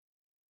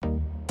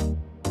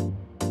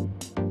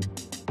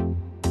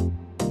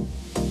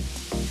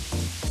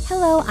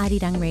Hello,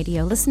 Arirang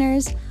Radio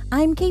listeners.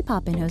 I'm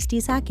K-pop and host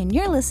Isak, and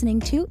you're listening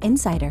to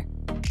Insider.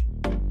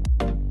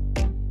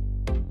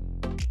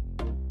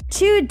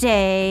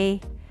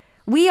 Today,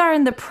 we are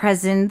in the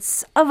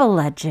presence of a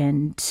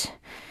legend.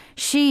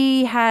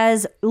 She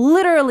has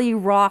literally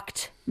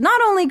rocked not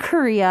only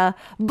Korea,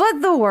 but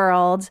the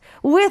world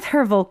with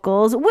her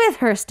vocals, with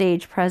her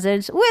stage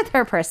presence, with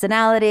her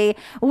personality.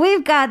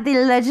 We've got the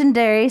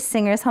legendary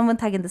singer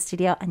선문탁 in the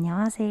studio.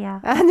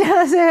 안녕하세요.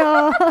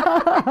 안녕하세요.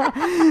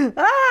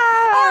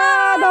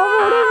 너무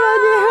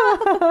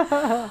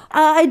오랜만이에요.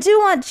 I do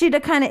want you to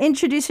kind of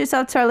introduce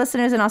yourself to our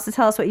listeners and also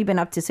tell us what you've been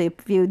up to. So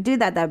if you do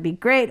that, that would be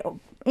great.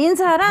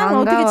 인사랑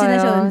어떻게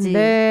지내셨는지.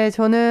 네,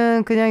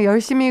 저는 그냥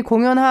열심히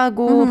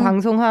공연하고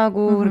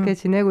방송하고 그렇게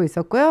지내고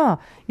있었고요.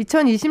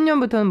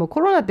 2020년부터는 뭐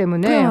코로나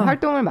때문에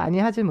활동을 많이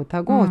하지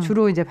못하고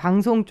주로 이제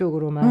방송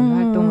쪽으로만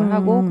활동을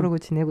하고 그러고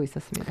지내고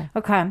있었습니다.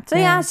 Okay. So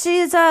yeah,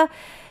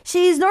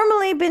 she's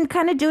normally been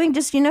kind of doing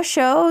just,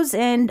 shows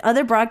and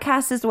other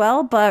broadcasts as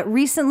well. But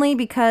recently,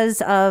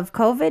 because of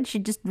COVID, she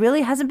just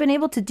really hasn't been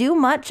able to do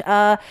much.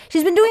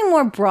 She's been doing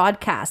more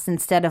broadcasts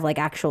instead of like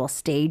actual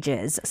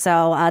stages.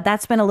 So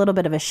that's been a little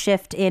bit of a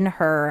shift in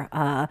her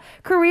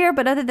career.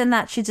 But other than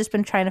that, she's just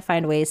been trying to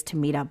find ways to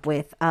meet up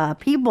with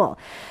people.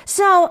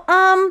 So,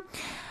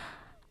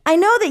 I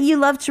know that you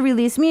love to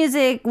release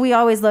music. We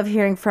always love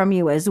hearing from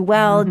you as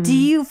well. Do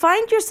you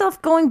find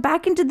yourself going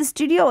back into the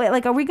studio?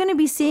 Like, are we going to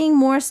be seeing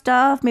more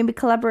stuff? Maybe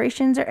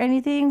collaborations or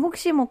anything?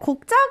 혹시 뭐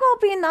곡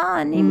작업이나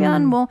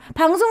아니면 뭐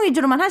방송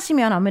위주로만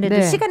하시면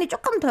아무래도 시간이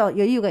조금 더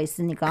여유가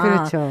있으니까.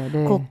 그렇죠.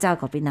 네. 곡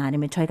작업이나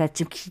아니면 저희가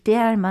좀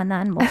기대할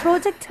만한 뭐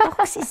프로젝트가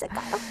혹시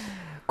있을까요?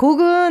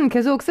 곡은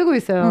계속 쓰고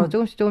있어요.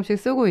 조금씩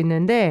쓰고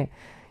있는데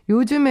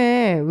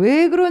요즘에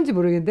왜 그런지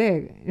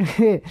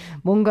모르겠는데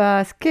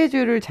뭔가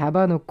스케줄을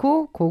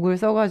잡아놓고 곡을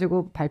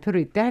써가지고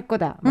발표를 이때 할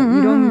거다 막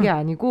이런 게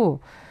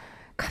아니고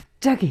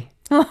갑자기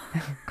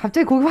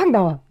곡이 확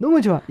나와. 너무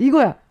좋아.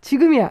 이거야.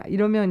 지금이야.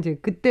 이러면 이제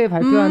그때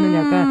발표하는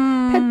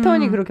약간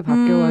패턴이 그렇게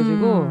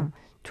바뀌어가지고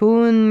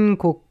좋은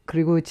곡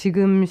그리고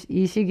지금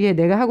이 시기에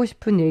내가 하고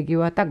싶은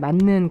얘기와 딱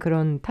맞는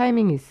그런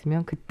타이밍이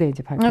있으면 그때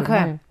이제 발표를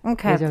할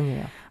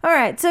예정이에요. All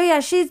right. So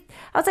yeah,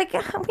 I was like,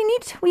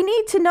 we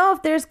need to know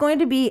if there's going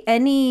to be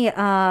any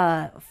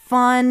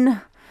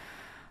fun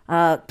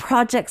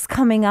projects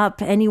coming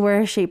up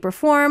anywhere, shape, or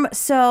form.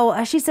 So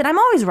she said, I'm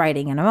always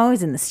writing and I'm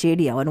always in the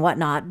studio and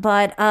whatnot.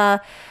 But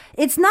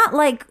it's not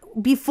like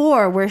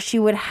before where she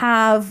would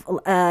have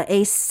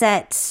a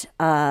set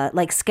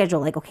like schedule.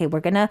 Like, okay,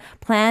 we're going to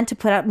plan to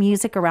put out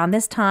music around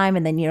this time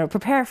and then,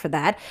 prepare for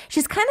that.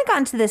 She's kind of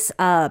gotten to this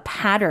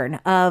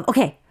pattern of,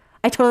 okay,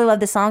 I totally love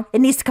this song. It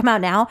needs to come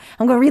out now.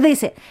 I'm going to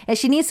release it. And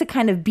she needs to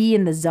kind of be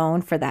in the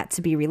zone for that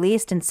to be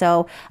released. And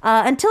so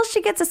until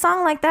she gets a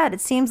song like that,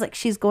 it seems like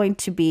she's going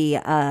to be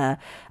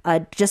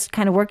just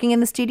kind of working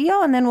in the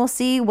studio. And then we'll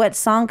see what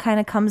song kind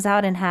of comes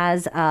out and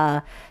has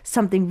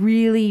something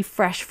really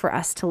fresh for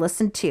us to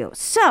listen to.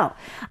 So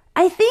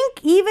I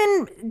think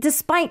even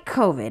despite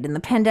COVID and the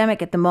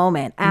pandemic at the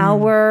moment,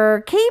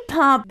 our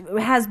K-pop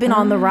has been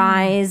on the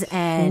rise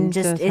and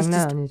it's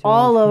just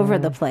all over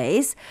the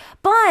place.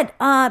 But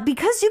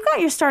because you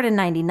got your start in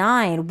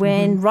 99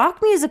 when rock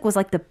music was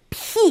like the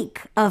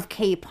peak of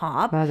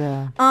K-pop,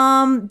 맞아요.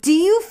 do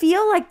you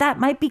feel like that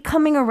might be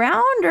coming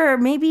around or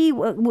maybe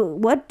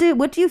what do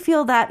you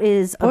feel that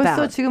is about?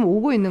 벌써 지금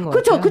오고 있는 것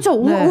같아요. 그쵸.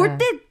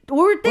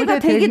 올 때가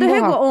되기도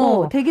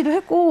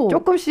했고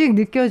조금씩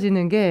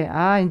느껴지는 게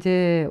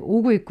이제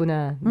오고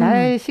있구나.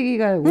 나의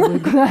시기가 오고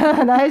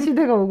있구나. 나의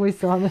시대가 오고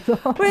있어 하면서.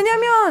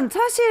 왜냐면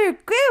사실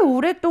꽤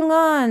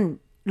오랫동안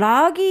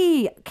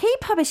락이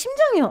K-팝의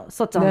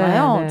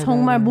심장이었었잖아요. 네,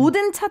 정말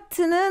모든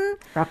차트는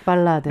락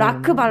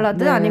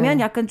발라드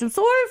아니면 약간 좀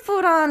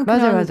소울풀한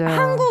그런 맞아요.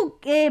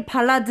 한국의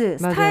발라드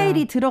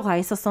스타일이 들어가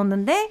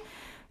있었었는데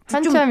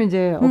한참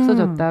이제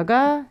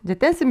없어졌다가 이제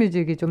댄스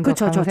뮤직이 좀 더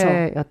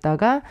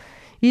강세였다가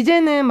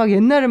이제는 막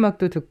옛날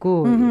음악도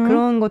듣고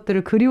그런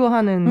것들을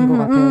그리워하는 것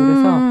같아요.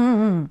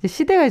 그래서 이제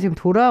시대가 지금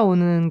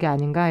돌아오는 게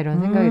아닌가 이런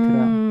생각이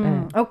들어요.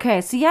 네.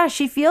 Okay, so yeah,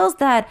 she feels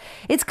that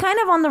it's kind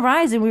of on the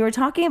rise. And we were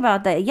talking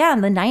about that,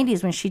 in the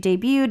 90s when she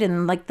debuted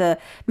and like the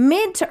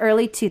mid to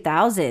early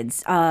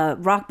 2000s,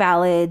 rock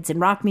ballads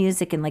and rock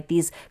music and like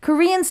these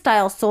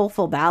Korean-style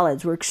soulful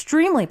ballads were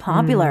extremely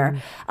popular.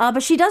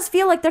 But she does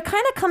feel like they're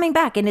kind of coming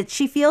back and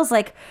she feels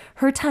like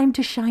her time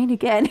to shine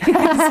again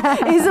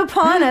is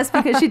upon us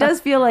because she does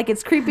feel like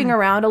it's creeping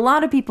around. A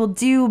lot of people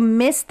do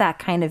miss that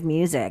kind of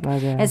music.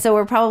 맞아요. And so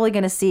we're probably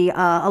going to see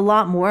a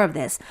lot more of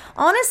this.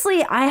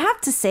 Honestly, I have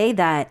to say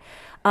that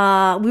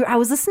I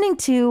was listening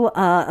to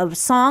a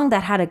song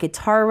that had a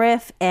guitar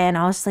riff, and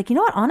I was just like, you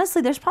know what?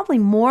 Honestly, there's probably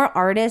more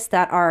artists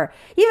that are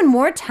even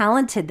more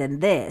talented than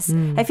this.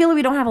 I feel like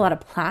we don't have a lot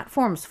of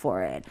platforms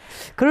for it.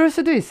 그럴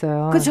수도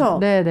있어요. 그렇죠.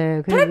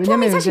 네네.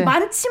 플랫폼이 사실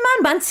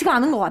많지만 많지가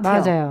않은 것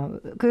같아요. 맞아요.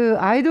 그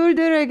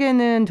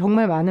아이돌들에게는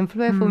정말 많은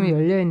플랫폼이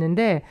열려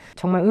있는데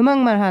정말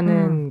음악만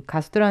하는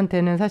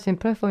가수들한테는 사실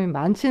플랫폼이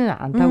많지는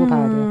않다고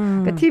봐야 돼요.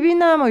 그러니까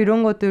TV나 뭐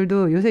이런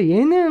것들도 요새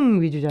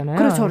예능 위주잖아요.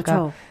 그렇죠.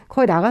 그러니까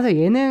거의 나가서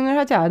예능을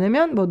하지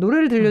않으면 뭐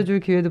노래를 들려줄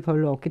기회도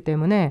별로 없기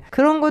때문에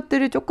그런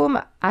것들이 조금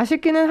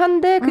아쉽기는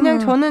한데 그냥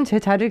저는 제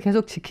자리를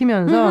계속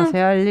지키면서 제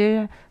할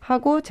일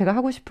하고 제가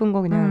하고 싶은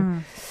거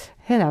그냥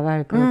해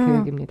나갈 그런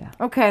계획입니다.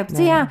 Okay,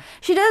 so yeah,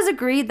 she does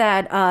agree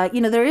that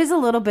there is a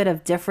little bit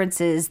of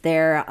differences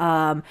there.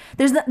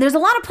 There's a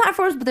lot of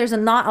platforms, but there's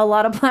not a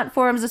lot of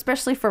platforms,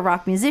 especially for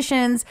rock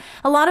musicians.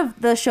 A lot of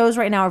the shows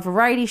right now are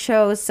variety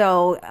shows,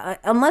 so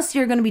unless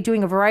you're going to be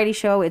doing a variety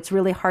show, it's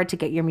really hard to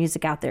get your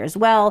music out there as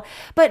well.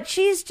 But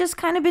she's just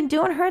kind of been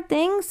doing her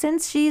thing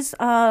since she's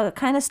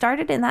kind of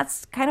started, and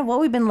that's kind of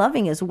what we've been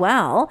loving as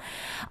well.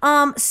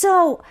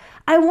 So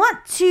I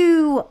want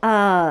to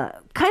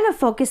kind of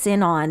focus in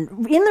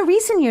the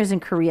recent years in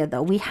Korea,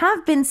 though, we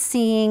have been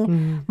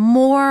seeing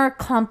more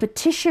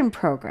competition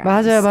programs.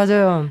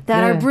 맞아요.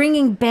 That are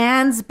bringing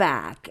bands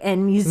back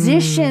and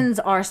musicians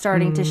are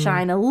starting to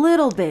shine a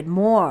little bit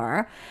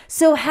more.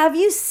 So have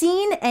you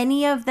seen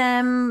any of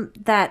them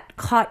that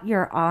caught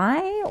your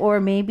eye? Or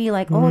maybe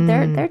like,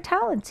 they're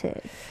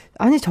talented.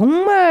 아니,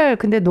 정말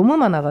근데 너무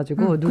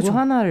많아가지고 누구 그쵸.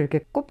 하나를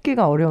이렇게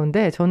꼽기가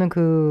어려운데 저는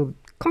그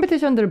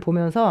컴피티션들을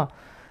보면서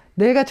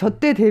내가 저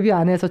때 데뷔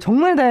안 해서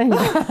정말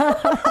다행이다.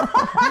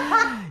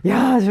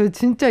 야, 저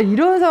진짜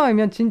이런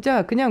상황이면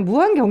진짜 그냥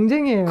무한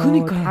경쟁이에요.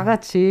 그러니까요. 다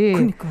같이.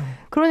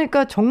 그러니까요.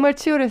 그러니까 정말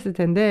치열했을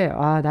텐데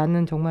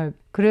나는 정말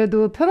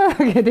그래도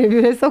편안하게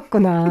데뷔를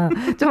했었구나.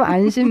 좀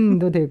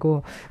안심도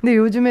되고. 근데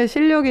요즘에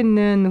실력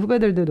있는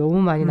후배들도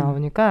너무 많이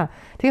나오니까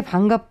되게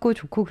반갑고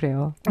좋고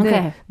그래요.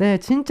 근데 네,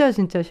 진짜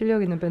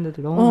실력 있는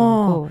밴드들 너무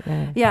많고.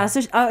 네. Yeah,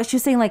 so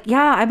she's saying like,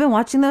 yeah, I've been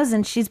watching those,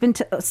 and she's been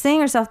saying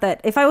herself that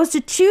if I was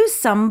to choose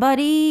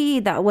somebody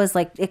that was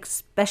like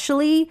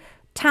especially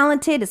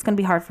talented, it's going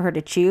to be hard for her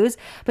to choose.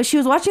 But she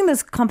was watching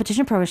this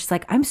competition program. She's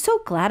like, I'm so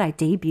glad I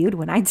debuted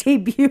when I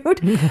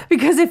debuted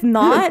because if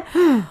not,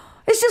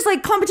 it's just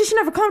like competition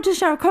after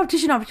competition after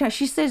competition after competition.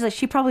 She says that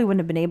she probably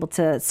wouldn't have been able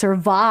to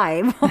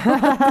survive all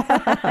of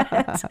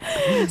that.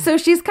 So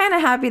she's kind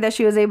of happy that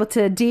she was able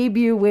to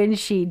debut when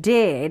she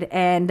did.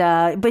 And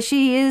but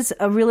she is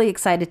really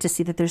excited to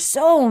see that there's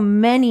so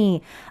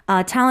many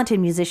talented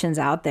musicians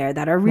out there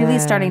that are really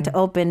starting to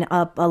open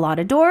up a lot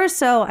of doors.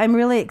 So I'm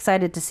really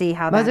excited to see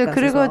how that 맞아요. goes.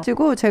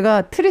 그래가지고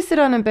제가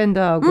트리스라는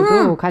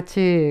밴드하고도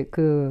같이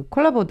그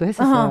콜라보도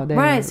했었어요. 네,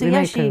 right. So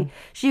리메이크. yeah,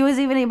 she was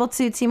even able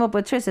to team up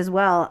with Tris as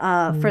well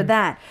for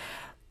that.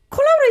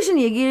 콜라보레이션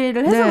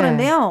얘기를 해서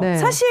그런데요. 네.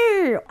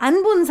 사실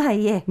안 본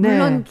사이에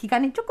물론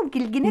기간이 조금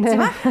길긴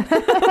했지만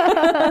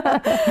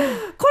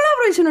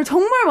콜라보레이션을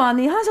정말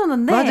많이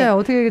하셨는데 맞아요.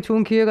 어떻게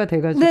좋은 기회가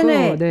돼가지고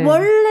네네. 네.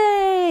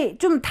 원래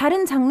좀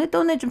다른 장르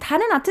또는 좀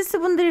다른 아티스트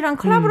분들이랑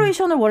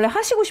콜라보레이션을 원래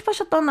하시고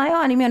싶으셨나요?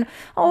 아니면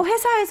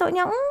회사에서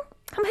그냥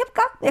한번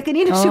해볼까? 약간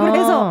이런 식으로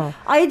해서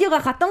아이디어가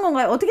갔던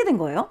건가요? 어떻게 된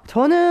거예요?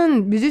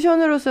 저는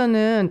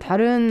뮤지션으로서는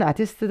다른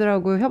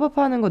아티스트들하고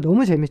협업하는 거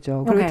너무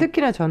재밌죠. 그리고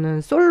특히나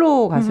저는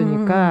솔로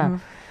가수니까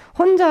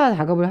혼자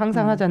작업을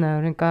항상 하잖아요.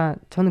 그러니까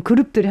저는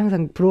그룹들이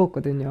항상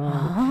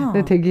부러웠거든요.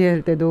 근데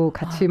데뷔할 때도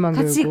같이만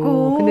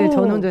결고. 근데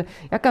저는 혼자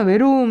약간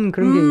외로움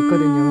그런 게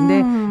있거든요. 근데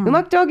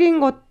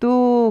음악적인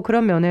것도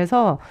그런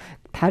면에서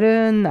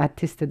다른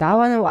아티스트,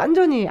 나와는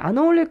완전히 안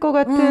어울릴 것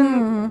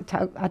같은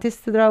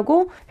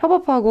아티스트들하고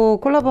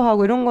협업하고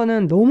콜라보하고 이런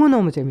거는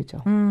너무너무 재밌죠.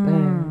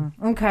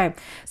 네. Okay.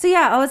 So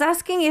yeah, I was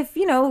asking if,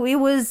 it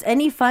was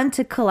any fun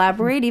to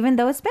collaborate, even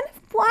though it's been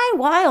a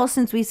while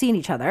since we've seen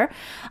each other.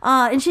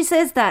 And she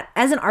says that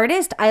as an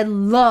artist, I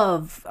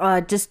love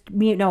just,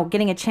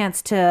 getting a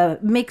chance to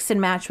mix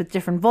and match with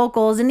different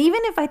vocals. And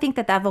even if I think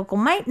that vocal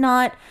might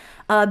not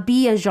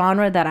be a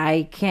genre that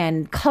I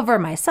can cover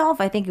myself,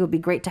 I think it would be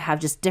great to have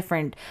just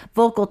different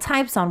vocal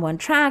types on one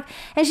track.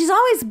 And she's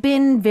always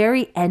been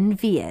very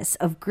envious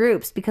of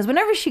groups because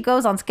whenever she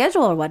goes on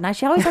schedule or whatnot,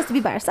 she always has to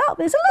be by herself.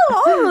 It's a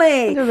little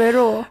lonely.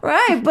 외로워.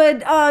 Right.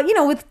 But,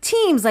 with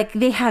teams, like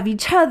they have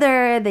each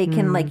other. They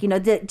can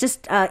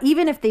just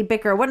even if they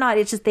bicker or whatnot,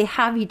 it's just they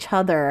have each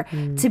other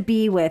to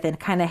be with and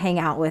kind of hang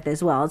out with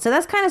as well. So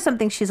that's kind of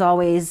something she's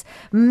always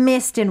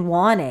missed and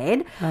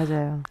wanted.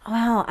 맞아요.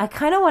 Wow. I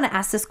kind of want to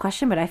ask this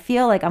question, but I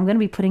feel like I'm going to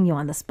be putting you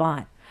on the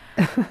spot.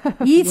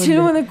 이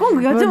질문을 꼭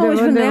여쭤보고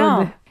싶은데요.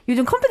 뭔데?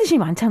 요즘 컴피티션이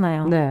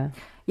많잖아요. 네.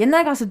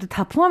 옛날 가수도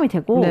다 포함이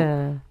되고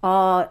네.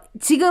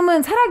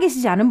 지금은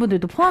살아계시지 않은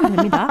분들도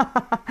포함됩니다.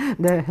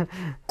 네.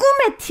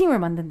 꿈의 팀을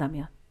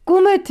만든다면.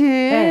 꿈의 팀.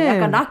 네,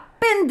 약간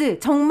락밴드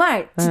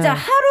정말 진짜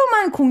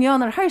하루만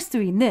공연을 할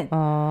수 있는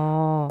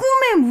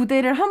꿈의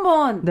무대를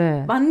한번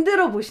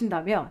만들어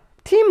보신다면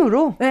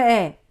팀으로?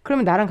 네.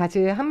 그러면 나랑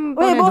같이 한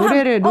번에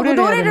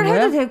노래를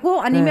해도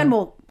되고 아니면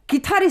뭐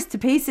기타리스트,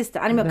 베이시스트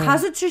아니면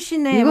가수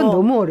출신의 이건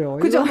너무 어려워.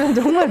 그죠? 이거는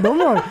정말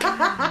너무 어려워.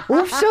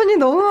 옵션이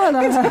너무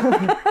많아.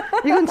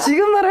 이건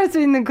지금 말할 수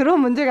있는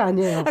그런 문제가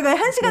아니에요.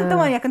 그러니까 1시간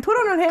동안 약간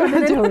토론을 해야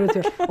되는.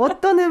 그렇죠.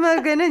 어떤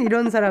음악에는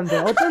이런 사람들,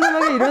 어떤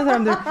음악에 이런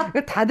사람들.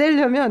 다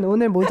되려면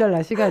오늘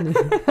모자라 시간이.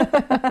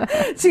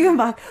 지금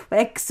막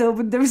엑소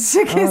분들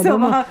시작해서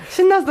막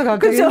신났어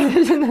갑자기.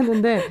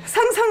 신났는데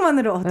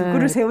상상만으로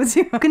누구를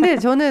세우지. 근데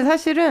저는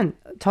사실은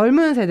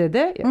젊은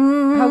세대들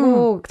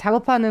하고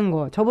작업하는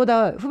거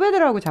저보다 후배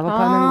후배들하고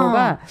작업하는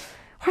거가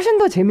훨씬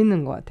더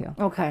재밌는 것 같아요.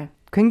 Okay.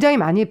 굉장히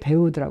많이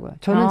배우더라고요.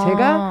 저는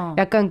제가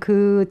약간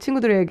그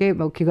친구들에게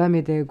뭐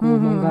귀감이 되고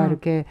뭔가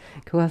이렇게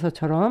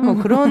교과서처럼 뭐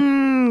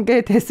그런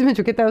게 됐으면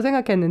좋겠다고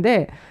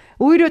생각했는데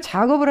오히려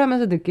작업을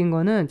하면서 느낀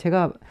거는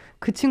제가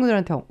그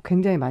친구들한테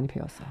굉장히 많이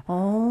배웠어요.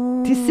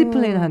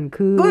 디시플린한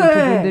그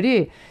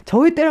부분들이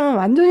저희 때랑은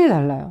완전히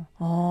달라요.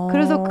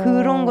 그래서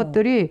그런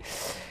것들이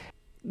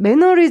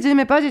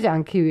매너리즘에 빠지지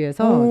않기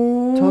위해서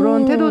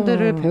저런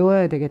태도들을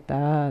배워야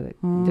되겠다.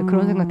 이제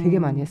그런 생각 되게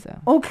많이 했어요.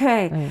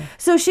 Okay. 네.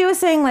 So she was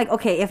saying like,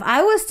 okay, if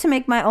I was to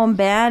make my own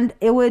band,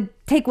 it would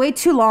take way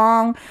too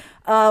long.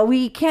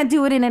 We can't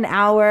do it in an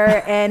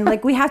hour, and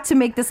like we have to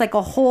make this like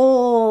a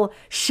whole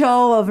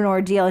show of an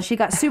ordeal. And she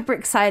got super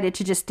excited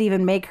to just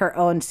even make her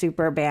own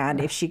super band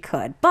if she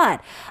could.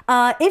 But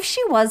if she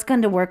was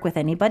going to work with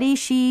anybody,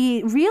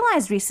 she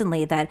realized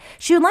recently that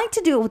she would like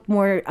to do it with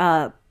more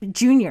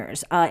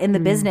juniors in the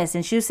business.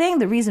 And she was saying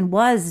the reason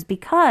was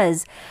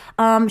because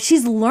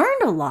she's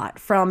learned a lot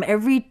from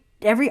every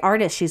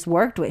artist she's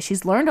worked with.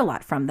 She's learned a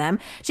lot from them.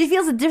 She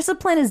feels the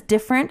discipline is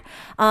different.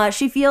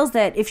 She feels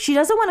that if she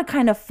doesn't want to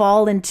kind of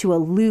fall into a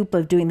loop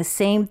of doing the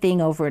same thing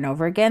over and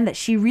over again, that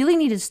she really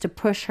needs to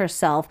push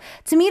herself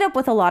to meet up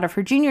with a lot of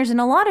her juniors in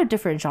a lot of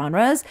different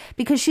genres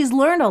because she's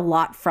learned a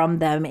lot from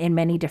them in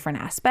many different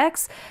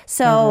aspects.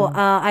 So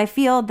I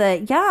feel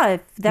that, yeah,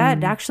 if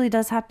that actually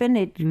does happen,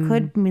 it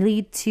could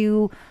lead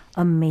to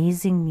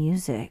amazing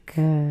music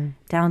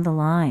down the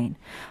line.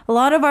 A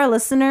lot of our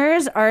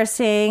listeners are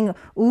saying,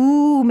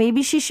 ooh,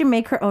 maybe she should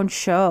make her own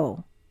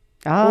show.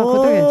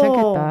 그것도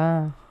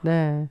괜찮겠다.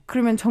 네.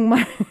 그러면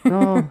정말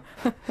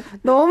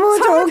너무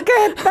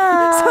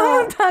좋겠다.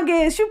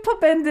 서문탁의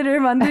슈퍼밴드를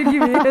만들기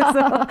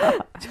위해서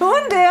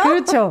좋은데요?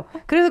 그렇죠.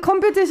 그래서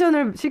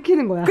컴피티션을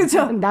시키는 거야.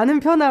 그쵸? 나는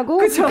편하고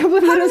그쵸?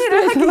 그분들은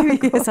합리를 스트레스 하기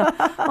위해서.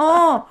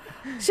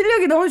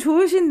 실력이 너무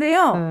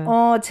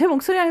좋으신데요. 제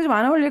목소리랑 좀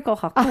안 어울릴 것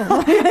같고.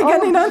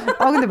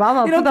 근데 마음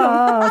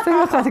아프다.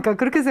 생각하니까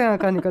그렇게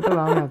생각하니까 또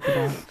마음이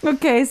아프다.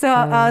 Okay, so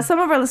some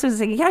of our listeners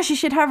are saying, yeah, she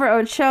should have her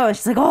own show. And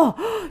she's like, oh,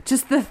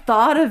 just the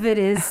thought of it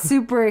is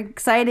super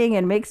exciting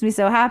and makes me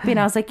so happy. And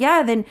I was like,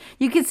 yeah, then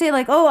you could say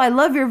like, oh, I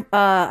love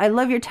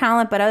your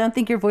talent, but I don't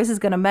think your voice is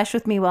going to mesh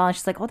with me well. And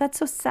she's like, oh, that's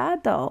so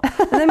sad though.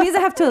 And that means I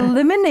have to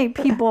eliminate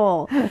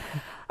people.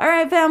 All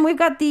right, fam, we've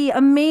got the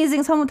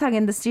amazing Seomutang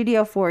in the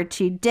studio for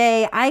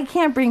today. I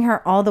can't bring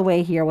her all the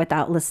way here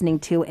without listening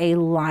to a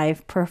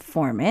live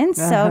performance.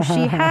 So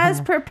she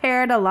has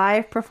prepared a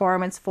live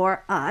performance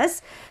for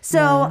us.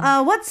 So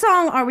what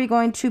song are we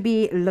going to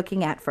be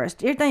looking at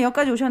first? 일단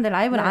여기까지 오셨는데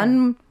라이브는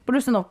안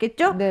부를 수는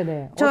없겠죠?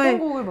 네네. 어떤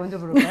곡을 먼저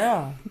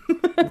부를까요?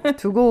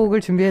 두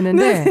곡을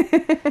준비했는데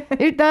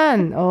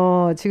일단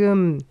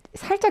지금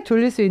살짝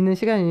졸릴 수 있는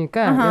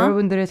시간이니까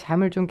여러분들의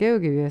잠을 좀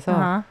깨우기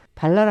위해서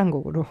발랄한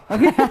곡으로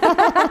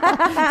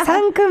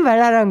상큼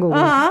발랄한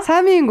곡으로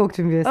 3위인 곡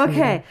준비했습니다.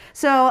 Okay,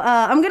 so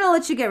I'm gonna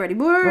let you get ready.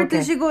 물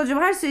드시고 좀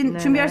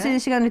준비할 수 있는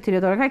시간을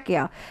드리도록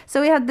할게요. So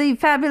we have the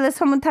fabulous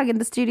Seomutang in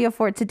the studio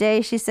for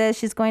today. She says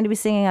she's going to be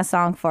singing a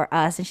song for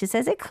us, and she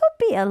says it could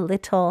be a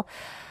little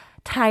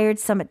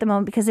tiresome at the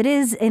moment because it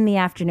is in the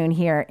afternoon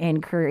here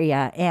in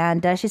Korea.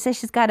 And she says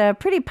she's got a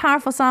pretty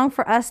powerful song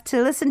for us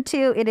to listen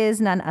to. It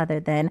is none other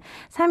than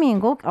 3위인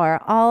곡,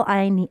 or All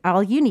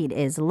You Need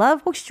Is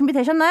Love. 혹시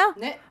준비되셨나요?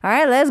 네. All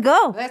right, let's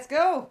go. Let's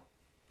go.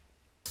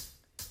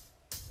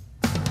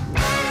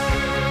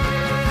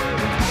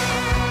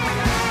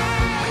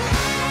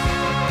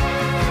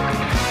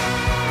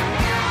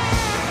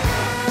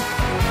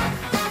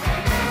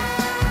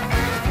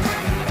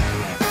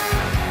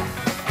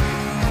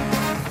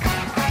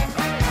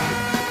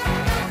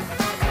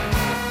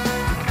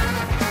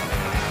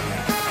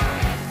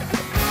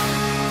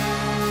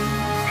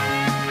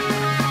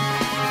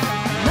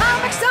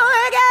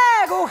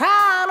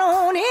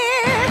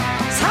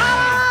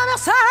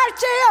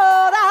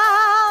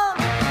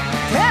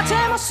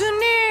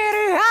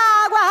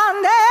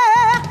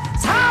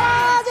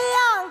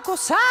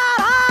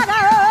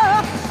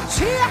 살아가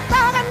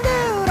취했다간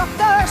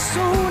들었던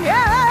소녀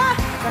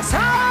난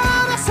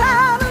사랑하며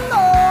사는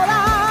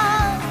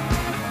거라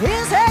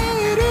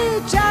인생이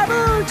이리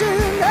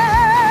짧을진데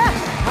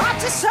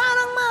어찌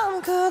사는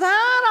마음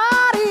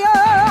그다라리여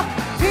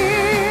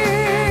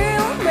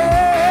Feel me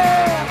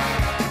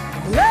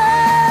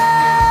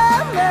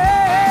Love me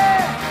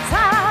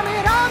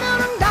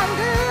사람이라면 난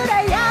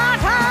그래야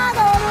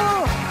하거든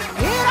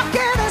이렇게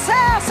된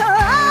세상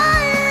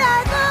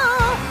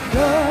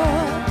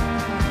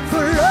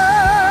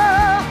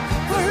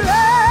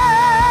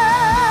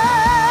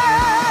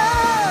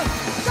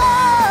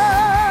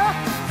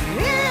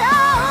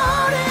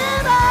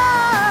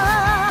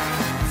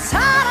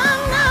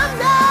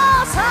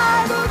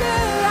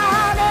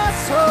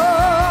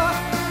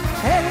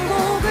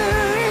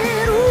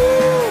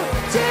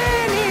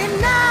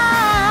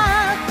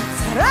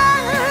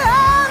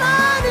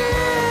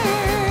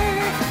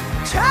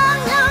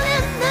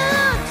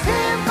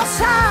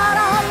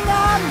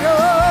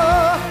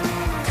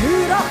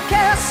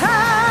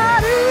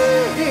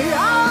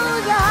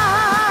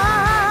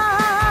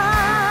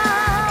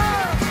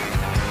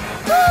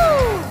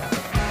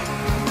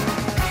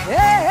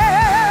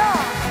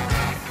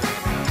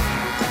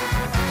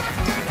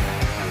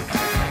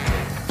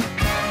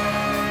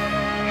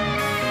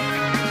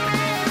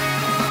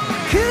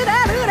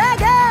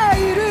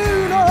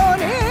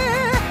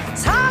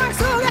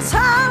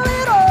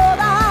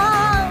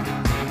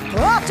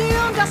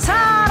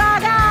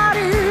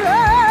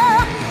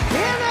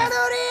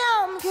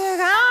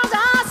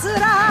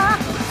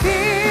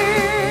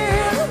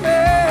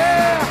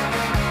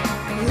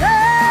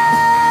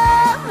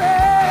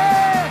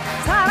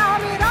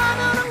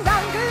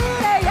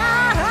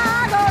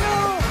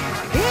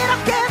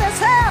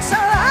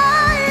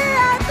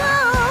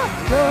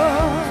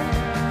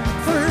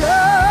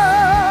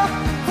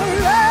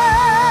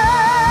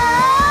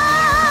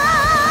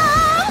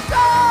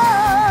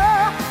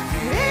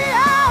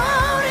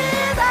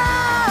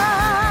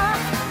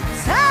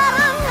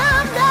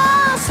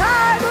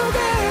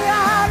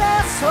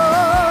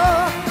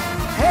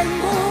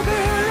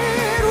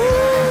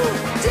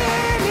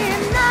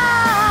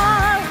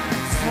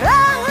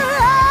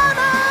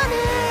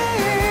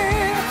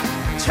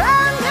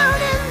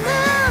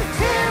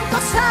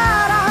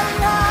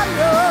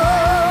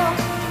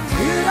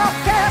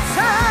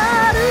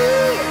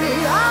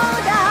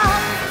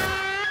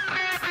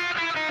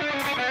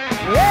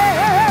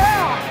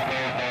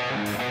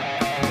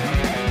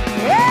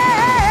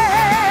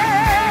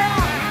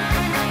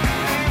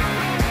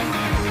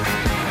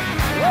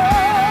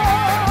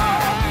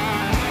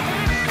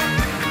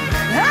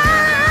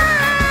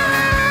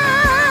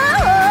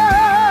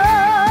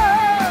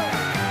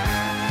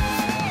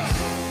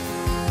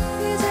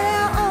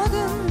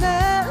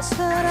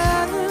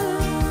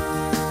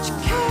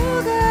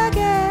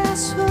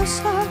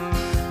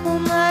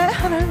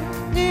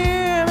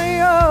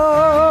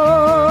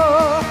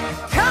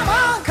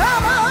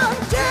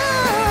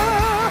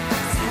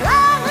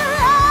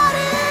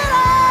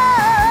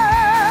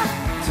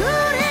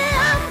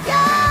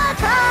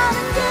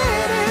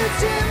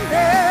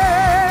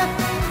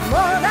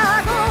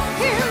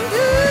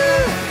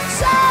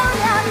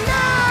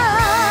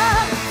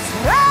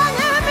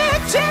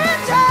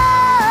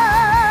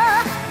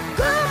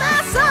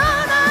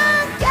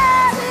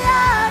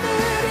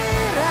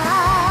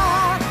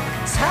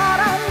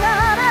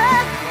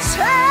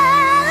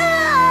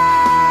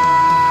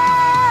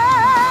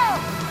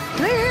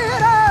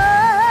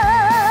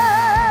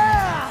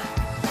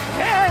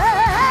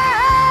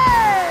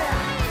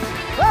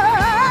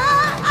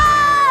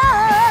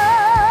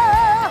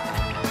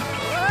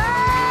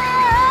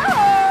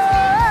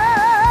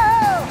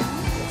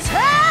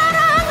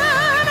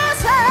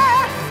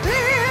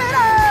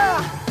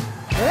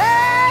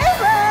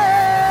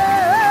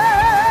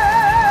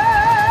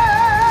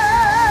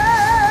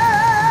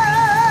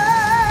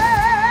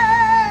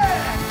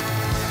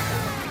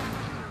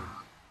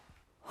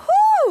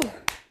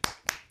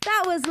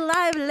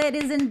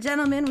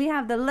gentlemen, we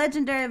have the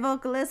legendary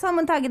vocalist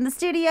Somuntak in the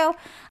studio.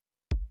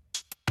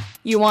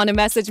 You want to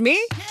message me?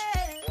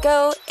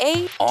 Go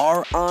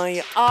RIRANG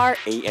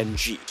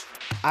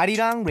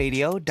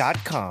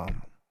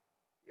arirang.radio.com.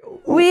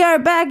 We are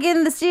back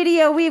in the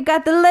studio. We've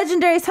got the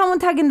legendary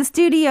Somuntak in the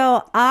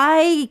studio.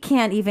 I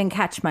can't even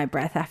catch my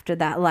breath after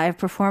that live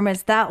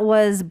performance. That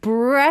was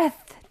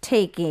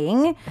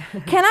breathtaking.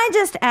 Can I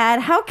just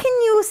add, how can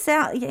you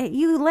sound,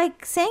 you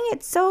like sang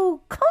it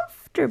so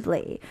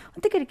comfortably?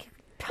 어떻게 이렇게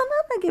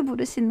편안하게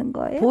부르시는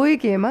거예요?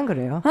 보이기에만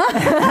그래요.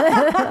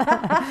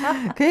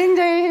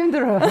 굉장히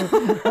힘들어요.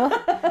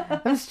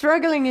 I'm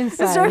struggling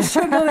inside.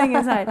 struggling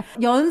inside.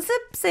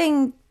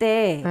 연습생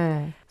때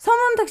네.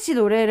 서문탁 씨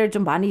노래를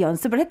좀 많이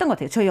연습을 했던 것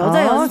같아요. 저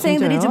여자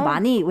연습생들이 진짜요? 좀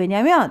많이,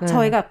 왜냐면 네.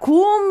 저희가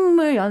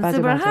고음을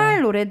연습을 맞아.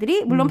 할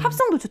노래들이 물론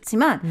팝송도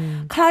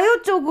좋지만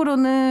가요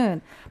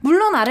쪽으로는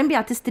물론 R&B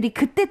아티스트들이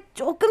그때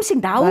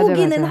조금씩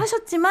나오기는 맞아.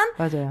 하셨지만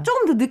맞아요.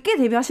 조금 더 늦게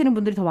데뷔하시는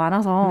분들이 더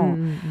많아서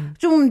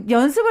좀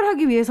연습을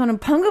하기 위해서는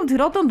방금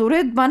들었던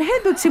노래만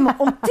해도 지금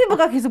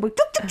옥티브가 계속 뭐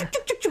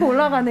쭉쭉쭉쭉쭉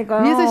올라가는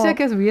거예요. 위에서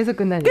시작해서 위에서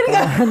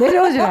끝나니까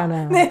내려오질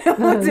않아요.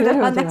 내려오질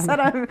않아.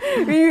 사람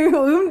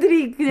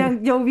음들이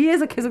그냥 여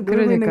위에서 계속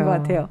누르고 있는 것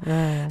같아요.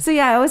 네. So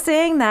yeah, I was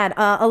saying that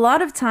a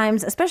lot of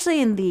times,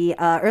 especially in the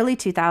early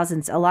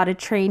 2000s, a lot of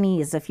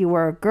trainees, if you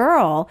were a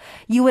girl,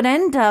 you would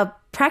end up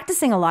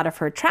practicing a lot of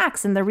her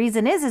tracks, and the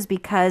reason is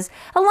because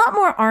a lot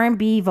more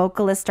R&B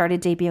vocalists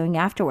started debuting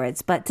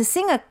afterwards. But to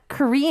sing a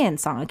Korean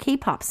song, a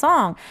K-pop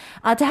song,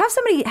 to have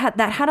somebody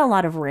that had a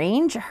lot of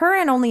range, her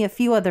and only a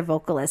few other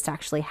vocalists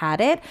actually had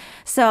it.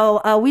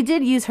 So we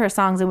did use her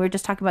songs, and we were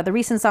just talking about the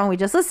recent song we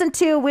just listened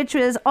to, which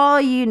was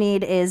 "All You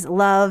Need Is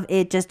Love."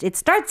 It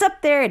starts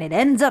up there and it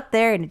ends up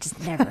there, and it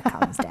just never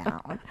comes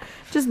down.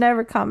 Just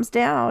never comes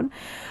down.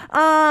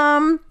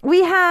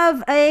 We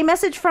have a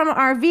message from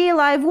our V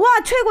Live. 와,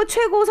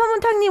 최고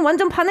서문탁님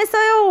완전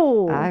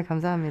반했어요. 아,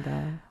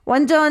 감사합니다.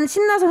 완전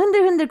신나서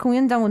흔들흔들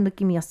공연장 온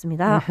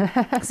느낌이었습니다.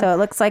 So it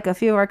looks like a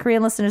few of our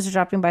Korean listeners are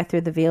dropping by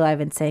through the V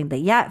Live and saying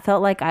that, yeah, it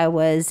felt like I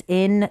was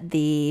in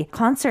the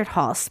concert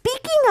hall.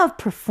 Speaking of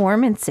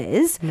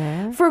performances,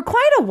 for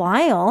quite a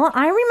while,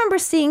 I remember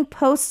seeing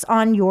posts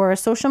on your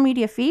social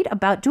media feed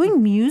about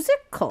doing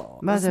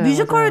musicals. 맞아요,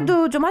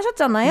 뮤지컬도 좀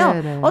하셨잖아요.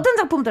 네네. 어떤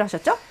작품들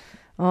하셨죠?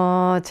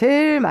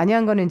 제일 많이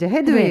한 거는 이제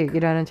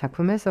헤드윅이라는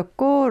작품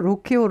했었고,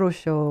 로키 호러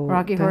쇼도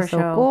로키 호러 쇼.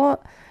 했었고,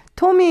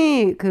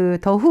 토미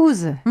더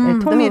후즈의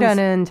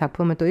토미라는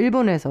작품은 또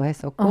일본에서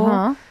했었고,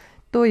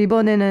 또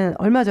이번에는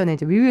얼마 전에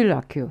이제 We Will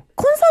Rock You.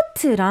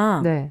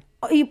 콘서트랑 네.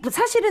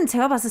 사실은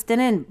제가 봤을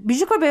때는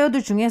뮤지컬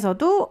배우들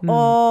중에서도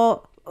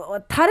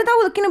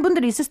다르다고 느끼는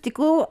분들이 있을 수도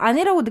있고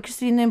아니라고 느낄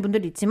수 있는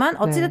분들이 있지만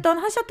어찌됐든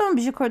하셨던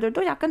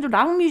뮤지컬들도 약간 좀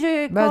락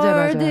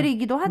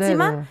뮤지컬들이기도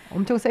하지만 네네.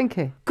 엄청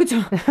센케. 그죠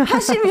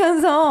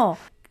하시면서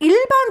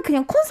일반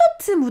그냥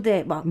콘서트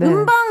무대 막 네.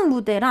 음방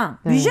무대랑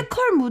네.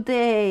 뮤지컬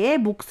무대의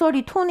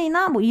목소리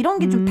톤이나 뭐 이런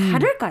게 좀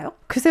다를까요?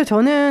 글쎄요,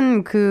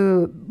 저는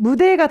그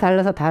무대가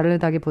달라서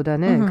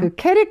다르다기보다는 그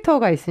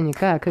캐릭터가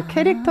있으니까 그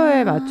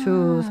캐릭터에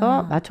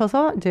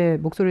맞춰서 이제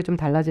목소리 좀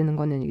달라지는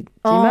거는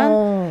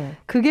있지만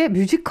그게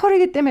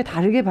뮤지컬이기 때문에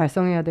다르게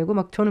발성해야 되고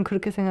막 저는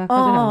그렇게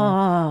생각하지는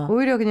않아요.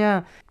 오히려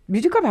그냥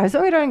뮤지컬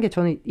발성이라는 게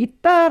저는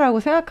있다라고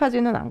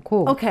생각하지는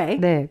않고 오케이.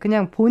 네,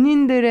 그냥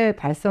본인들의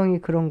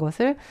발성이 그런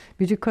것을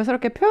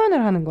뮤지컬스럽게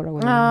표현을 하는 거라고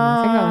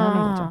생각을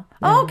하는 거죠. 네.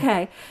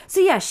 Okay. So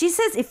yeah, she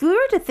says if we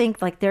were to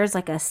think like there's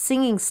like a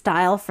singing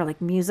style for like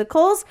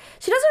musicals,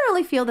 she doesn't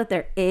really feel that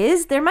there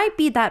is. There might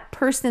be that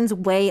person's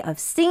way of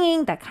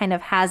singing that kind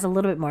of has a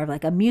little bit more of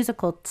like a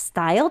musical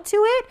style to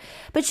it.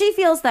 But she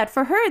feels that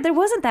for her, there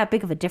wasn't that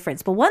big of a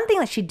difference. But one thing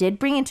that she did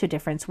bring into a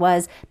difference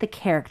was the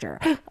character.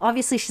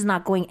 Obviously, she's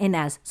not going in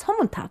as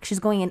Somuntak. She's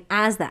going in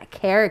as that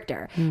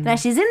character. And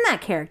as she's in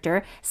that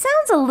character,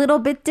 sounds a little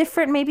bit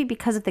different maybe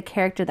because of the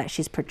character that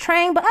she's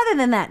portraying. But other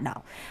than that,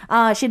 no.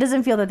 She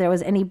doesn't feel that there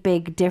was any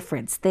big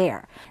difference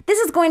there. This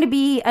is going to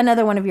be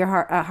another one of your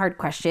hard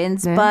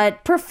questions. 네.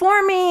 But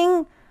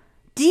performing,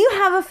 do you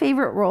have a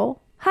favorite role?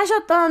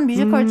 하셨던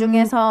뮤지컬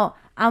중에서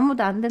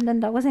아무도 안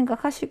된다고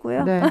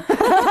생각하시고요. 네.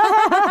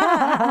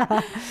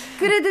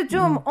 그래도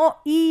좀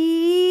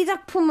이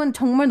작품은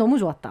정말 너무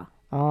좋았다.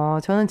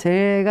 저는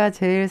제가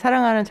제일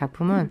사랑하는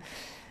작품은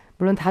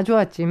물론 다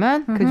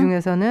좋았지만 그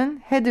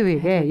중에서는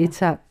헤드윅의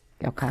이착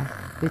역할이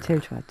제일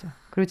좋았죠.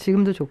 그리고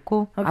지금도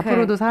좋고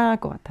앞으로도 사랑할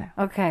것 같아요.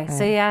 Okay,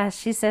 so yeah,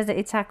 she says that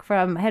Itak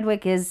from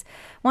Hedwig is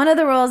one of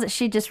the roles that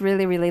she just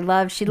really, really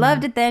loved. She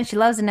loved it then, she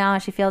loves it now,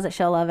 and she feels that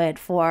she'll love it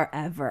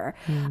forever.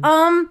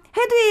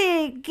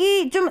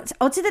 헤드윅이 좀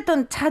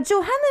어찌됐든 자주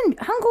하는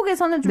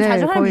한국에서는 좀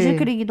자주 하는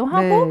뮤지컬이기도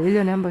하고, 네,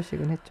 1년에 한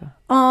번씩은 했죠.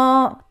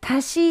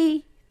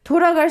 다시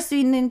돌아갈 수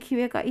있는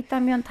기회가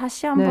있다면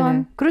다시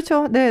한번.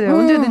 그렇죠. 네,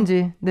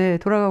 언제든지 네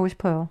돌아가고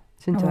싶어요.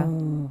 진짜.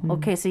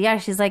 Okay, so yeah,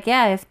 she's like,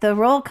 yeah, if the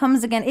role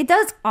comes again, it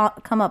does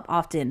come up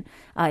often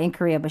in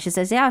Korea, but she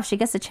says, yeah, if she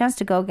gets a chance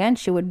to go again,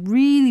 she would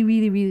really,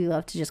 really, really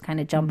love to just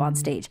kind of jump on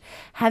stage.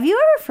 Have you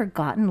ever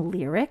forgotten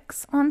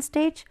lyrics on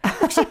stage?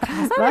 혹시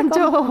가사를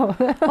많죠.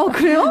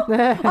 그래요?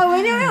 네.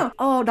 왜냐면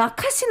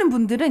락 하시는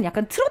분들은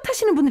약간 트로트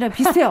하시는 분들이랑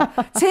비슷해요.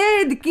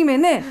 제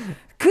느낌에는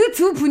그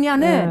두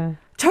분야는 네.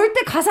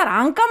 절대 가사를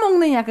안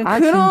까먹는 약간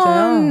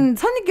그런 진짜요?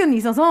 선입견이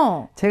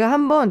있어서 제가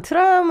한번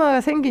트라우마가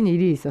생긴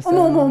일이 있었어요.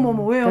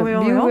 어머, 왜요?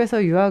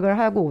 미국에서 유학을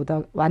하고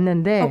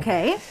왔는데,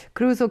 오케이.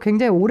 그래서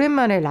굉장히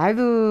오랜만에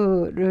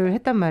라이브를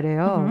했단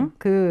말이에요.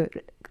 그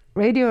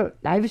라디오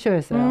라이브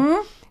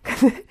쇼였어요.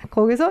 근데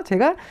거기서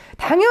제가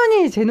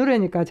당연히 제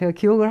노래니까 제가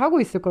기억을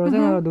하고 있을 거라고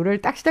생각하고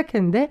노래를 딱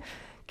시작했는데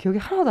기억이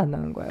하나도 안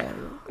나는 거예요.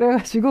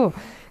 그래가지고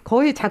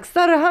거의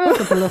작사를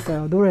하면서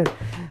불렀어요, 노래를.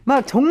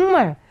 막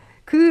정말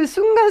그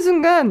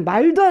순간순간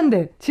말도 안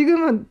돼.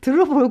 지금은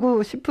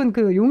들어보고 싶은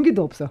그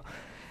용기도 없어.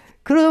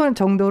 그런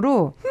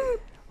정도로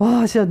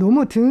와 진짜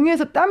너무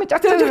등에서 땀이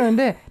쫙쫙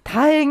흐르는데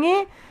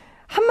다행히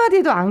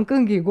한마디도 안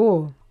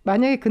끊기고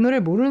만약에 그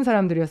노래를 모르는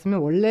사람들이었으면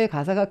원래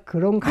가사가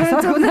그런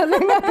가사구나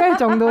생각할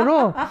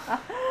정도로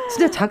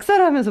진짜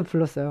작사를 하면서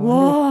불렀어요.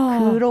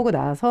 근데 그러고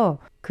나서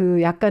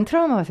그 약간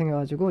트라우마가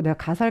생겨가지고 내가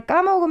가사를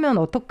까먹으면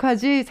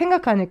어떡하지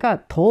생각하니까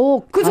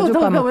더 자주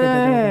까먹게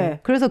되더라고요.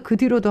 그래서 그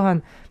뒤로도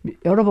한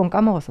여러 번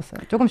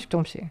까먹었었어요.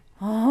 조금씩.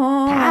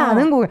 다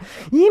아는 곡에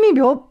이미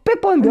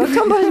몇백 번,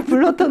 몇천 번씩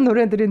불렀던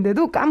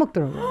노래들인데도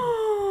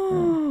까먹더라고요.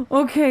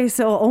 Okay,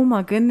 so oh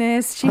my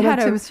goodness, she had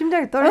지금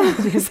심장이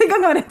떨리지.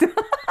 생각만 해도.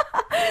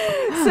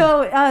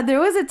 So there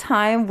was a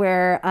time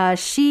where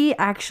she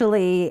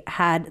actually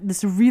had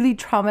this really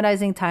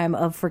traumatizing time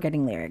of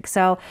forgetting lyrics.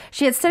 So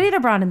she had studied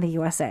abroad in the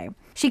USA.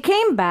 She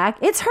came back.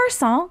 It's her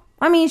song.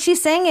 I mean, she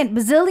sang it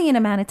bazillion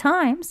amount of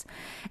times.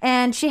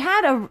 And she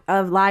had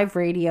a live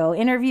radio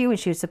interview and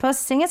she was supposed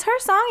to sing. It's her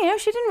song. You know,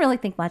 she didn't really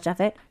think much of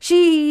it.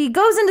 She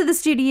goes into the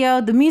studio.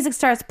 The music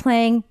starts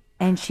playing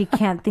and she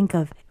can't think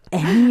of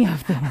any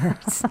of the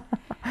words.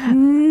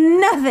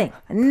 Nothing.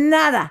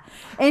 Nada.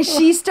 And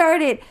she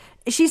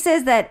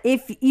says that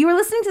if you were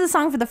listening to the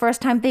song for the first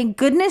time, thank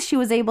goodness she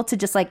was able to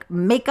just like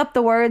make up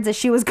the words as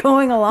she was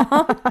going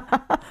along.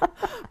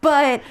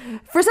 But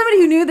for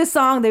somebody who knew the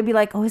song, they'd be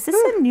like, oh, is this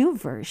a new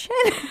version?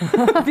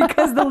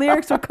 Because the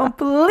lyrics were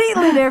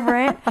completely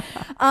different.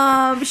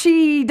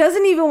 She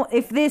doesn't even,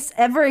 if this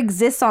ever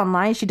exists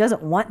online, she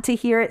doesn't want to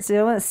hear it. She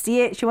doesn't want to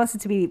see it. She wants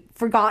it to be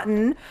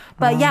forgotten.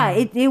 But yeah,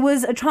 it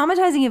was a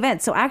traumatizing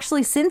event. So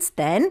actually since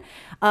then,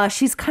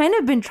 she's kind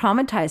of been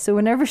traumatized. So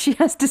whenever she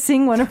has to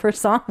sing one of her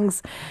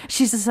songs,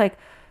 she's just like,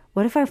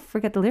 what if I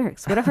forget the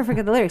lyrics? What if I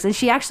forget the lyrics? And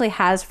she actually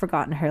has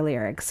forgotten her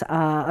lyrics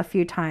a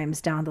few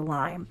times down the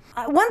line.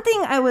 One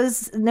thing I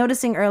was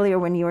noticing earlier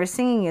when you were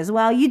singing as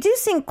well, you do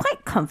sing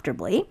quite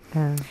comfortably.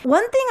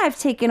 One thing I've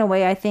taken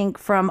away, I think,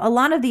 from a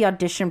lot of the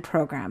audition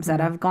programs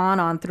that have gone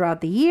on throughout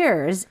the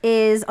years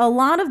is a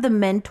lot of the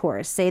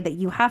mentors say that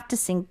you have to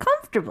sing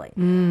comfortably.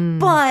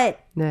 But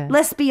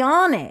let's be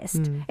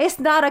honest, it's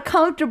not a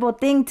comfortable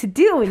thing to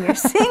do when you're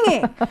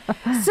singing.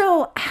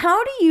 So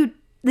how do you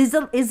is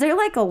there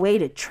like a way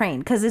to train?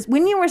 Because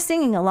when you were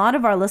singing, a lot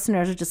of our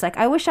listeners are just like,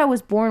 I wish I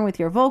was born with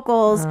your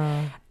vocals.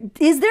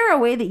 Is there a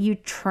way that you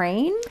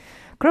train?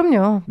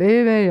 그럼요.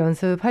 매일매일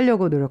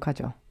연습하려고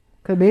노력하죠.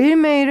 그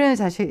매일매일은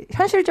사실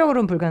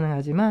현실적으로는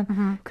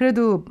불가능하지만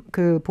그래도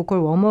그 보컬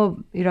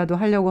웜업이라도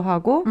하려고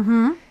하고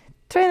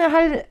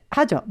트레이닝을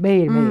하죠.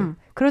 매일매일.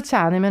 그렇지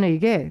않으면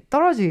이게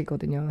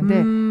떨어지거든요.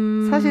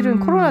 근데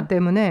사실은 코로나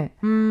때문에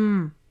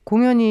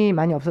공연이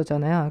많이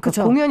없었잖아요.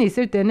 그러니까 공연이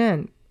있을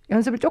때는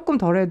연습을 조금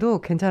덜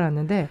해도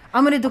괜찮았는데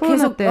아무래도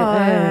계속 때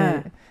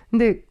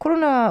근데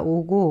코로나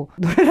오고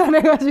노래를 안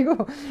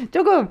해가지고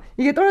조금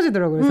이게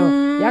떨어지더라고요.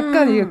 그래서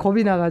약간 이게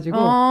겁이 나가지고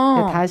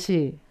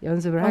다시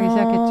연습을 하기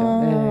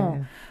시작했죠.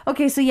 네.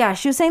 Okay, so yeah,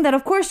 she was saying that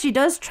of course she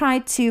does try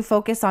to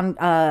focus on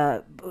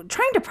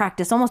trying to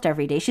practice almost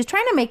every day. She's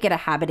trying to make it a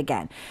habit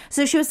again.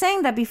 So she was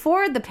saying that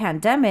before the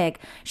pandemic,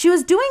 she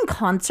was doing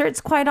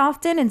concerts quite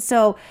often. And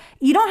so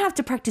you don't have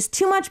to practice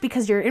too much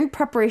because you're in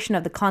preparation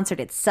of the concert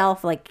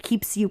itself, like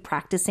keeps you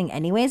practicing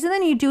anyways. And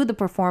then you do the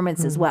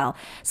performance as well.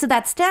 So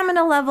that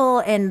stamina level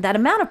and that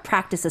amount of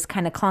practice is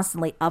kind of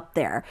constantly up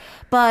there.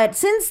 But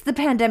since the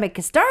pandemic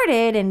has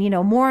started and, you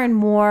know, more and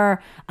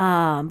more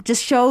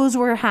just shows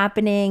were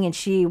happening and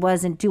she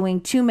wasn't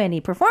doing too many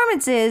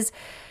performances,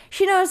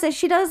 she noticed that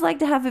she does like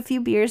to have a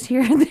few beers here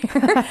and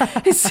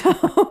there.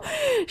 So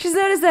she's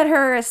noticed that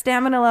her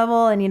stamina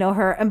level and, you know,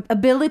 her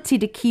ability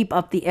to keep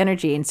up the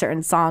energy in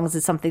certain songs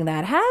is something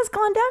that has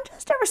gone down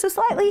just ever so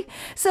slightly.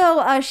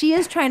 So she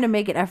is trying to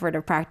make an effort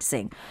of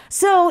practicing.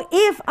 So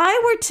if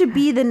I were to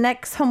be the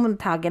next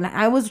Hongmun-tak and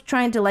I was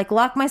trying to like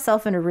lock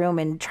myself in a room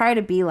and try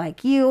to be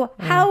like you,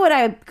 how would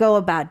I go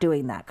about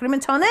doing that? 그러면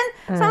저는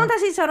사문타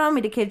씨처럼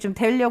이렇게 좀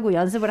되려고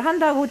연습을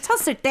한다고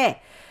쳤을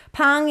때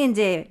방에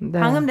이제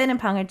방음되는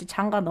방을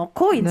잠가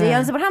넣고 이제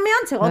연습을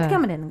하면 제가 어떻게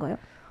하면 되는 거예요?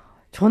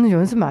 저는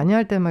연습 많이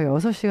할 때 막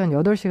 6시간,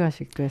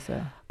 8시간씩도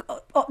했어요.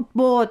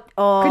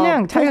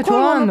 그냥 자기가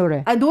좋아하는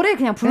노래. 아, 노래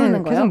그냥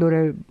부르는 거예요? 계속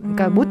노래를,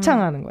 그러니까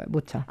모창하는 거예요.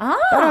 모창.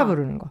 따라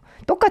부르는 거.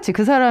 똑같이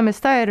그 사람의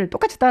스타일을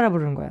똑같이 따라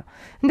부르는 거예요.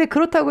 근데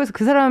그렇다고 해서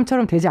그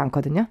사람처럼 되지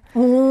않거든요.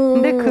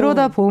 근데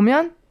그러다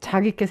보면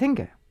자기께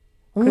생겨요.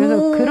 그래서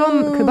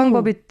그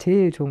방법이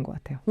제일 좋은 것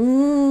같아요.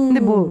 근데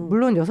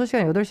물론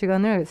 6시간,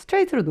 8시간을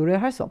스트레이트로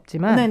노래를 할 수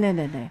없지만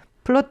네네네네.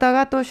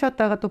 불렀다가 또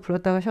쉬었다가 또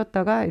불렀다가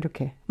쉬었다가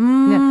이렇게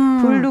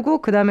그냥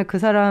부르고 그 다음에 그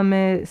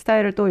사람의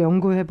스타일을 또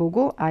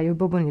연구해보고 이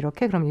부분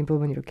이렇게 그럼 이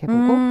부분 이렇게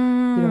해보고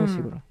이런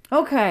식으로.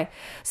 Okay.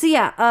 So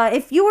yeah,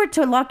 if you were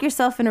to lock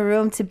yourself in a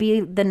room to be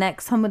the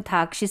next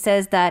Somuntak, she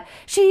says that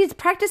she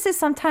practices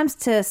sometimes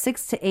to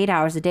 6 to 8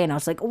 hours a day. And I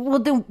was like, well,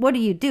 then what do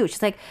you do?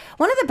 She's like,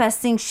 one of the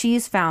best things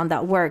she's found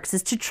that works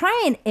is to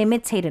try and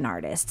imitate an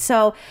artist.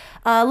 So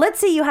let's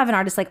say you have an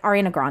artist like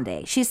Ariana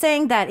Grande. She's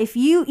saying that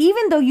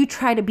even though you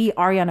try to be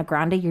Ariana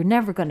Grande, you're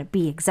never going to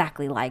be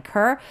exactly like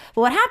her.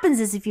 But what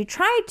happens is if you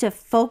try to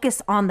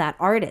focus on that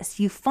artist,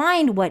 you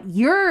find what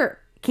you're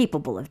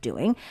capable of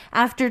doing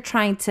after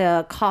trying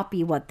to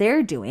copy what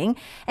they're doing.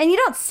 And you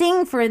don't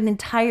sing for an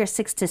entire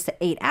 6 to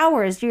 8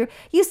 hours. You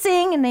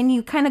sing and then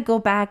you kind of go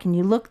back and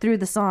you look through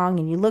the song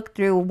and you look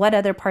through what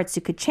other parts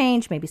you could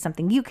change, maybe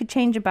something you could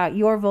change about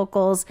your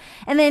vocals.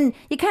 And then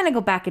you kind of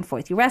go back and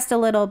forth. You rest a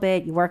little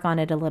bit, you work on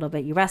it a little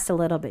bit, you rest a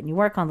little bit, and you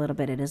work on a little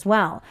bit it as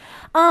well.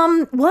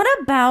 What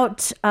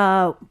about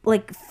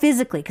like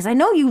physically? Because I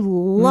know you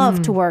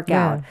love to work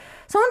out.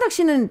 성은탁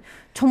씨는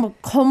정말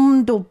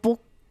검도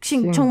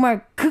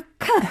정말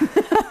극한.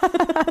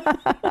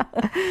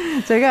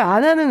 제가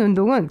안 하는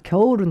운동은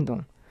겨울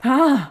운동.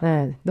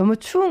 네, 너무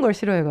추운 걸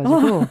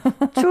싫어해가지고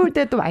추울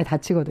때 또 많이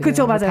다치거든요.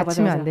 그쵸, 맞아요,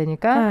 다치면 맞아요. 안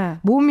되니까 네.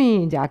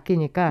 몸이 이제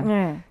아끼니까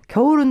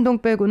겨울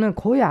운동 빼고는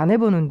거의 안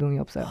해본 운동이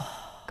없어요.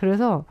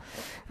 그래서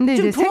근데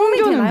이제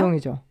생존 되나요?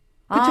 운동이죠.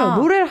 그렇죠.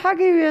 노래를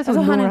하기 위해서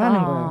운동을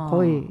하는 거예요.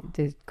 거의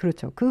이제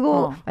그렇죠.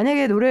 그거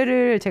만약에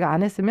노래를 제가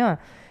안 했으면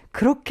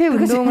그렇게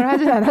운동을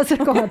하진 않았을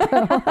것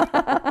같아요.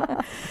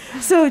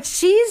 So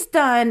she's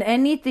done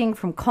anything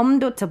from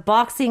komdo to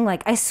boxing.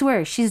 Like, I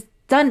swear, she's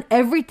done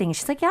everything.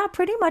 She's like, yeah,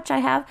 pretty much I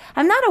have.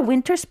 I'm not a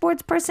winter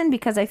sports person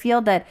because I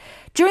feel that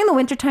during the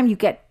wintertime you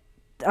get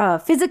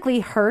physically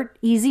hurt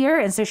easier.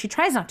 And so she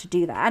tries not to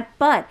do that.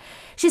 But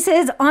she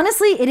says,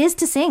 honestly, it is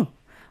to sing.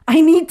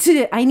 I need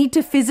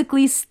to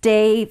physically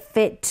stay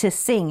fit to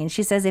sing. And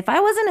she says, if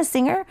I wasn't a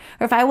singer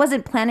or if I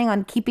wasn't planning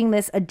on keeping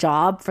this a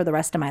job for the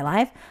rest of my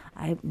life,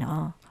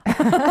 no.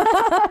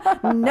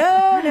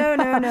 No.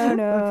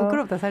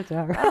 부끄럽다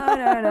살짝.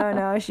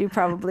 No. She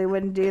probably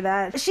wouldn't do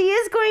that. She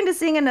is going to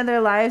sing another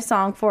live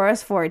song for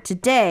us for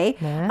today.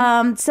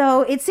 네.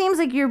 So it seems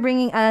like you're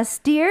bringing us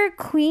Dear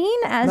Queen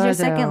as your 맞아요.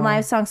 second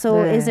live song.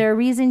 So 네. is there a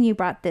reason you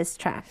brought this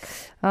track?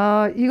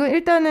 이건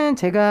일단은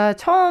제가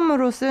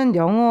처음으로 쓴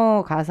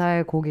영어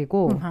가사의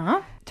곡이고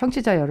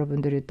청취자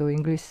여러분들이 또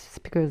잉글리시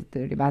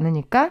스피커들이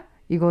많으니까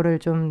이거를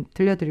좀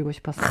들려드리고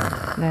싶었어요.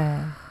 네.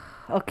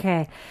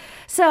 Okay.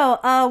 So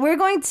we're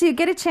going to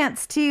get a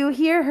chance to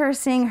hear her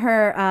sing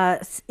her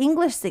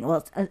English sing. Well,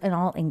 it's an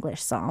all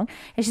English song.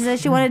 And she said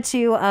she wanted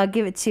to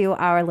give it to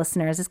our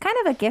listeners. It's kind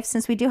of a gift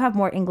since we do have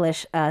more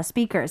English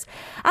speakers.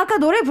 아까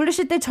노래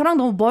부르실 때 저랑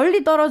너무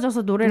멀리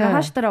떨어져서 노래를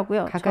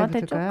하시더라고요. 가까이 저한테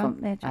붙을까요?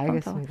 조금, 조금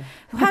알겠습니다.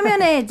 더.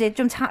 화면에 이제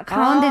좀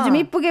가운데 좀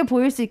이쁘게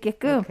보일 수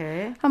있게끔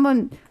오케이.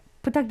 한번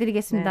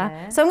부탁드리겠습니다.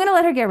 네. So I'm going to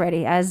let her get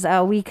ready as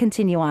we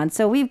continue on.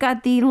 So we've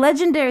got the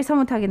legendary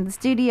Somuntak in the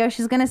studio.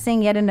 She's going to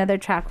sing yet another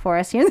track for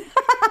us here.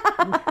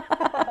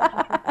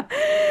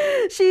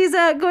 She's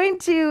going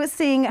to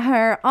sing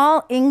her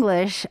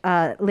all-English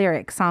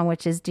lyric song,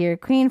 which is Dear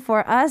Queen,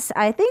 for us.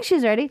 I think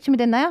she's ready.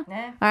 준비됐나요?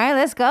 네. All right,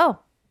 let's go.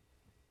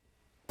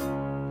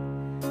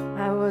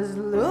 I was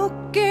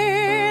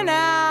looking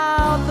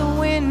out the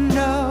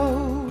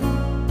window,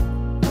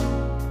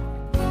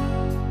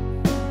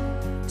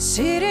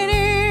 sitting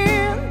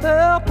in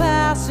the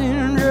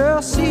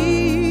passenger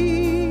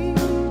seat,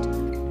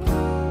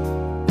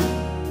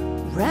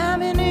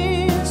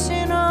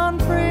 reminiscing on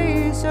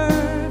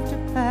preserved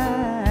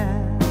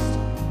past,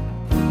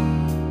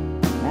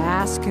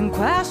 asking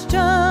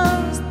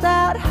questions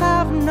that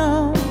have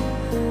no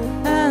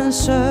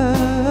answers.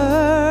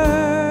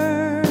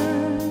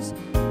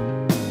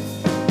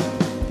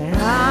 And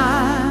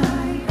I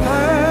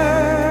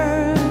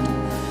heard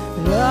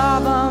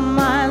love of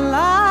my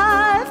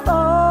life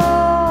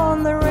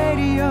on the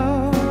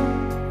radio.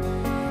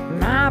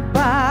 My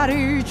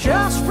body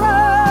just froze.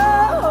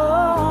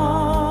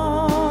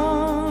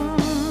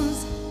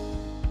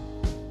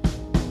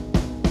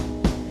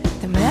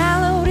 The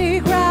melody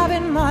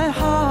grabbing my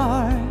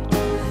heart,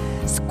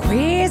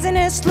 squeezing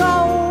it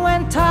slow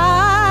and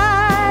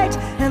tight,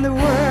 and the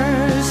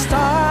words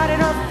started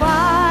a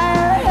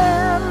fire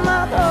in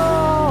my throat.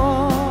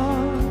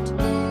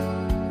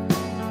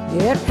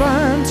 It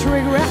burned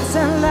regrets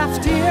and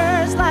left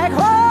tears like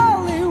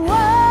holy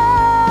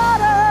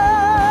water.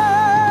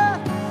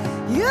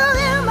 You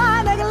hear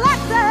my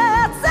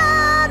neglected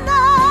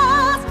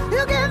sadness.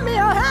 You give me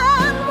your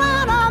hand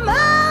when I'm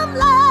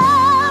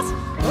helpless.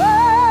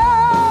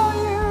 Oh,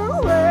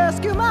 you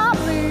rescue my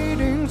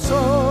bleeding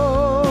soul.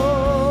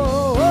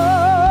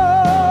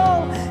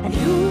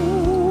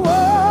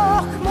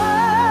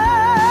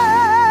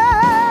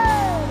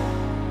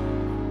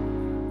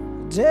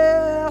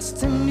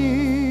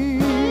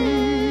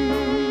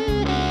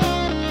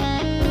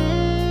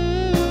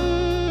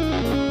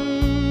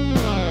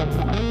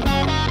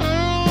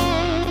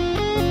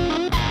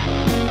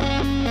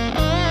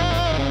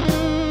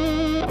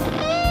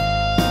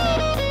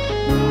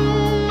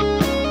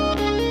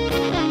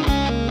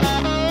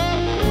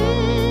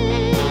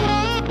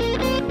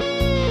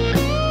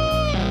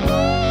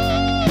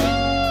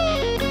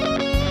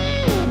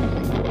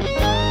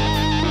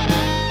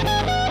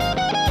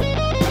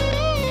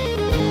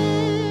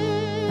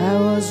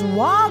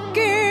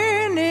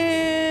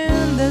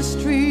 the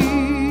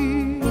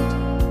street,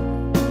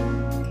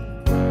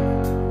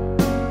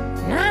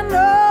 not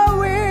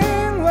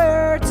knowing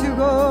where to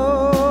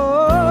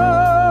go,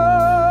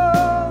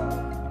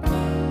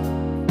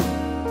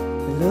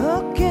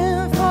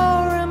 looking for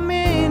a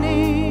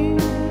meaning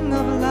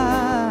of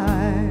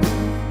life.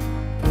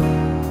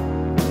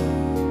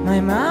 My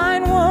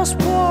mind was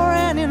poor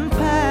and in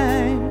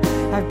pain.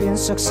 I've been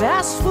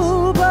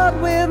successful but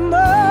with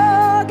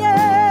no gain.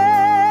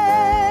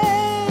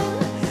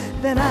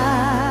 Then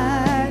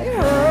I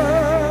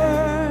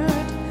heard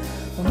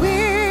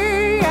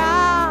we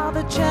are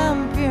the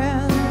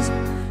champions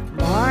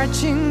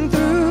marching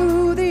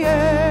through the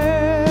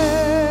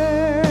air.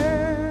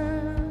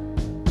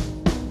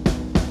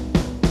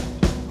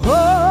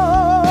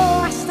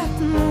 Oh, I stopped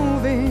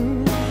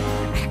moving.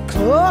 I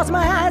close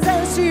my eyes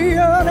and see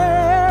an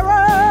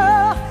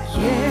arrow.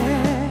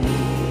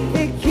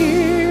 Yeah, it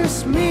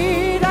gives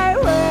me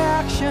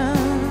direction,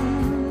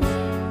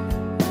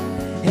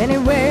 and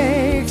it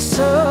wakes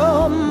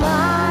up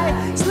my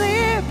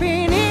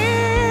sleeping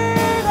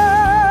eagle.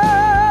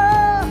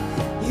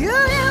 You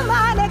hear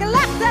my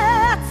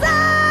neglected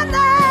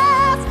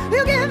sadness.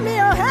 You give me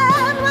your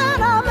hand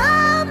when I'm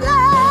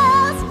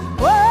helpless.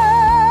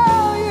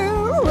 Oh, you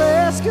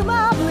rescue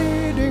my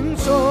bleeding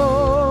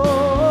soul.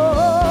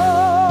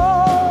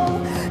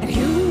 And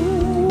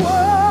you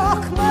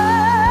walk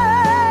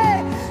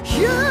my,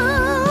 you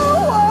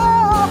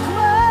walk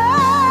my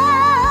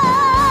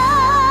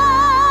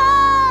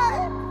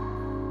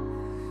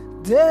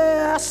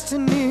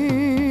destiny.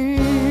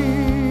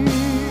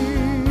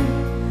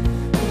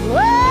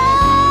 Whoa,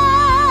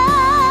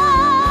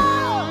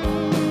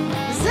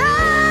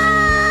 destiny.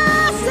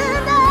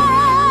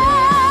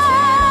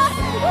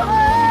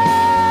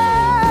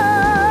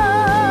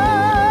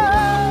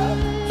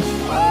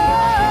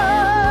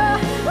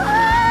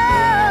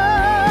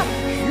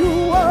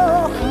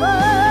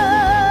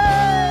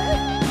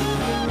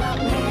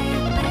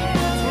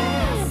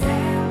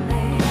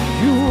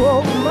 You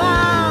walk my,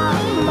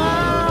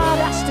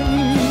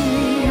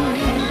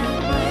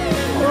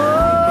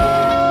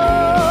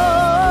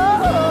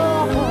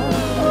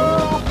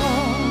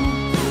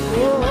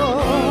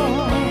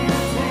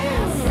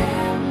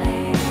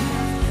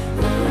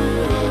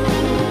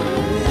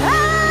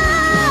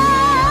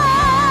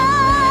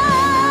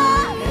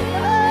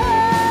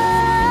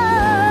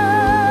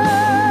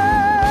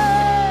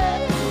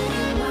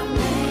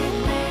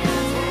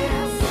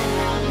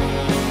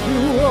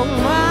 you walk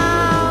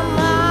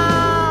my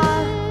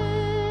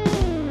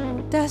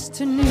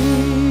destiny.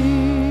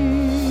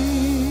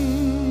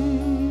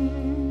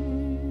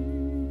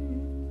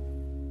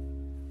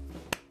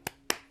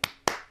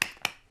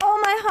 Oh,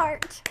 my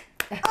heart.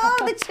 Oh,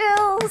 the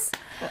chills.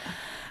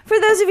 For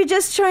those of you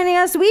just joining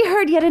us, we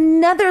heard yet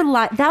another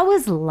live. That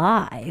was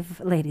live,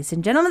 ladies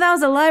and gentlemen. That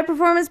was a live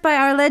performance by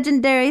our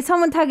legendary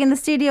Seonwon-tak in the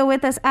studio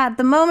with us at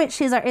the moment.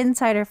 She's our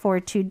insider for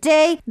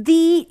today.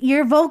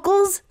 Your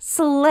vocals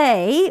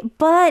slay,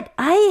 but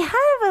I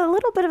have a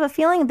little bit of a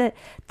feeling that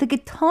the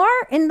guitar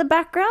in the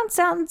background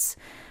sounds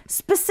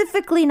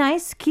specifically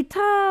nice.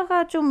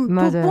 기타가 좀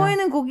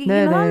돋보이는 곡이긴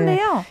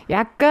한데요.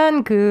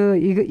 약간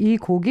이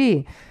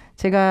곡이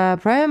제가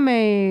브라이언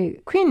메이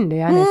퀸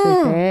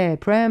내한했을 때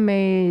브라이언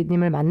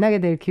메이님을 만나게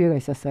될 기회가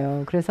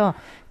있었어요. 그래서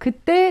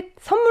그때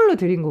선물로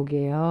드린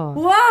곡이에요.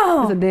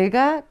 와우. 그래서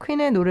내가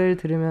퀸의 노래를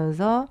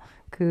들으면서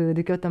그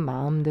느꼈던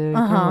마음들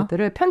그런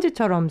것들을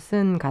편지처럼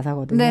쓴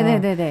가사거든요.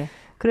 네네네네.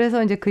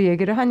 그래서 이제 그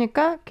얘기를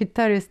하니까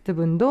기타리스트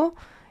분도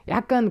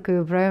약간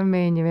그 브라이언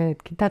메이님의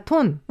기타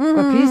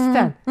톤과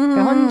비슷한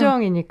그러니까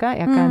헌정이니까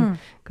약간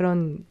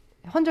그런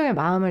헌정의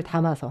마음을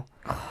담아서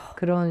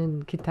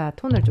그런 기타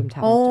톤을 좀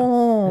잡았죠.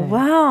 Oh, 네.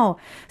 wow.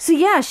 So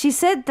yeah, she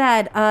said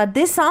that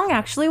this song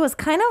actually was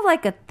kind of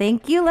like a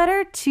thank you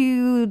letter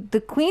to the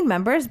Queen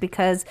members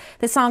because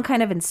the song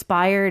kind of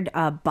inspired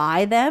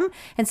by them.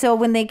 And so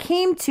when they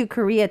came to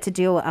Korea to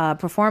do a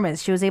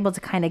performance, she was able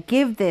to kind of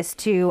give this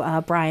to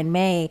Brian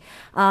May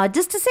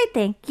just to say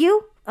thank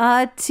you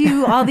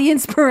to all the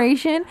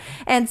inspiration.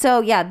 And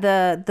so, yeah,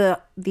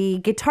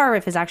 the guitar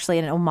riff is actually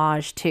an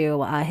homage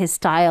to his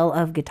style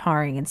of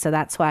guitaring. And so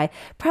that's why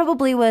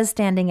probably was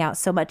standing out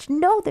so much.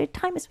 No, their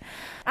time is...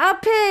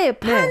 앞에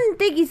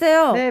판때기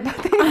있어요. 네,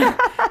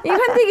 이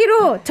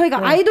판때기로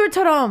저희가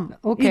아이돌처럼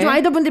오케이. 요즘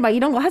아이돌분들 막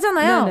이런 거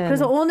하잖아요. 네네네.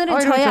 그래서 오늘은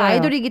이거 저의 좋아요.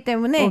 아이돌이기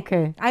때문에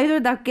오케이.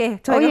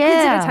 아이돌답게 저희가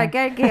퀴즈를 잘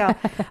깔게요.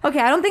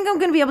 Okay, I don't think I'm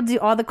going to be able to do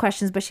all the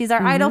questions, but she's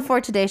our idol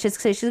for today. She's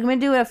going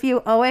to do a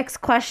few OX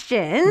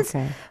questions.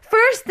 Okay.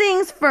 First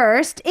things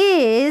first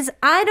is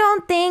I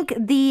don't think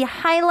the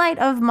highlight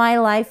of my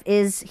life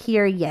is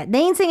here yet. 내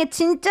인생의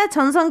진짜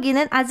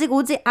전성기는 아직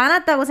오지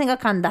않았다고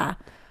생각한다.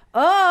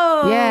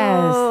 Oh.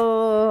 Yes.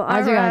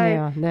 아직 alright.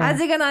 아니에요. 네.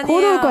 아직은 아니에요.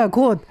 곧 올 거야,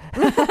 곧.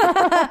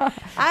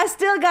 I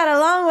still got a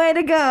long way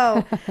to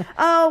go.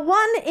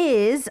 One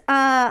is,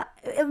 a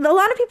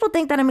lot of people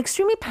think that I'm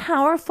extremely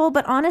powerful,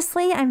 but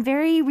honestly, I'm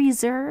very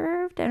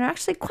reserved and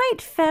actually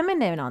quite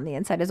feminine on the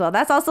inside as well.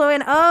 That's also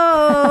an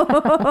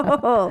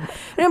O.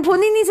 그럼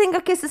본인이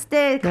생각했을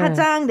때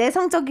가장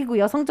내성적이고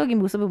여성적인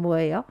모습은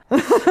뭐예요?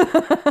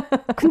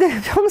 근데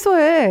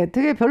평소에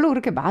되게 별로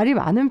그렇게 말이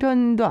많은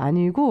편도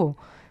아니고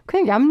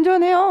그냥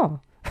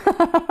얌전해요.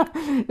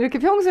 이렇게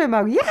평소에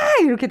막 야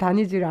이렇게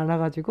다니질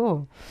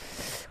않아가지고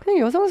그냥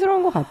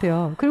여성스러운 것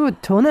같아요. 그리고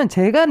저는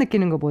제가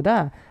느끼는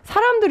것보다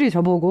사람들이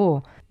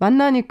저보고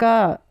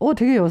만나니까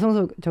되게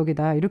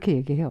여성적이다 이렇게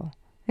얘기해요.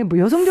 뭐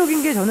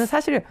여성적인 게 저는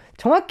사실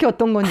정확히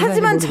어떤 건지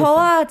하지만 모르겠어요.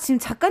 저와 지금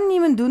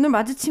작가님은 눈을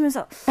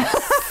마주치면서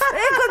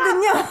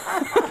했거든요.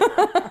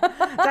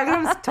 자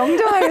그럼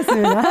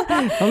정정하겠습니다.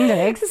 정정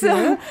X.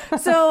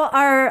 So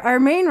our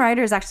main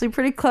writer is actually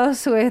pretty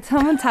close with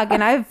Hamuntak,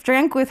 and I've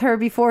drank with her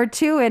before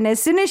too. And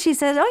as soon as she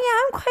says, "Oh yeah,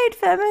 I'm quite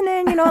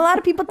feminine," you know, a lot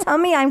of people tell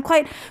me I'm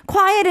quite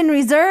quiet and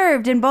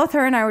reserved, and both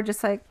her and I were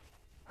just like.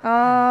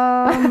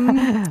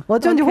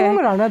 어쩐지 okay.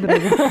 호응을 안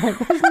하더라고요.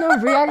 There's no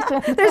reaction.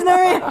 There's no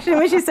reaction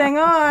when she's saying,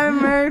 "Oh, I'm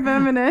very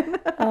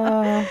feminine."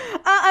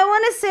 I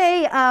want to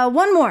say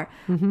one more.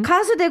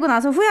 가수 되고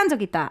나서 후회한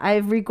적 있다. I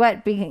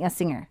regret being a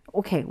singer.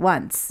 Okay,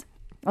 once.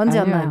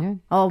 언제였나요?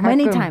 아니요.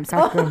 Many 가끔, times.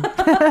 가끔.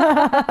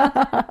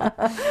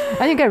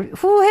 아니 그러니까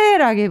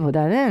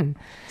후회라기보다는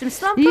좀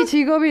slump? 이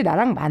직업이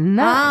나랑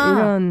맞나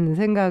이런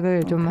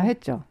생각을 좀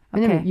했죠.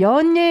 왜냐면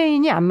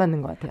연예인이 안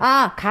맞는 것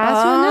같아요.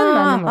 가수는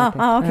맞는 것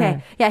같아요.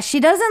 Okay. Yeah, she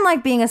doesn't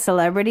like being a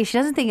celebrity. She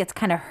doesn't think it's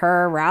kind of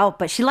her route,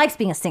 but she likes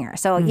being a singer.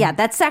 So yeah,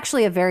 that's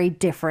actually a very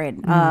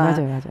different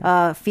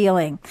맞아요.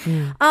 feeling.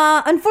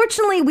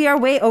 Unfortunately, we are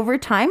way over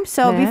time.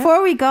 So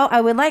before we go, I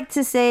would like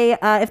to say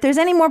if there's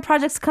any more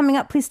projects coming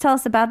up, please tell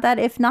us about that.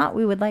 If not,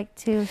 we would like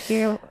to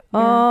hear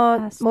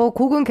뭐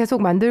곡은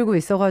계속 만들고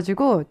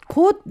있어가지고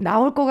곧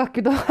나올 것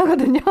같기도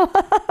하거든요.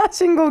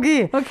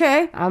 신곡이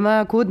Okay.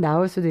 아마 곧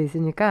나올 수도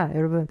있으니까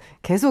여러분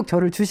계속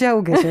저를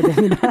주시하고 계셔야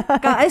됩니다.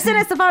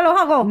 SNS follow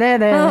하고.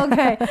 네네.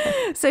 Okay.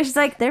 So she's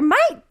like, there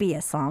might be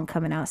a song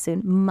coming out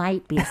soon.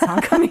 Might be a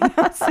song coming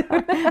out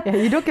soon. 야,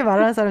 이렇게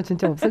말하는 사람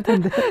진짜 없을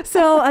텐데.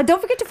 So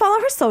don't forget to follow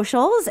her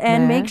socials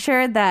and 네. make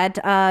sure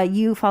that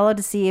you follow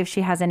to see if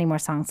she has any more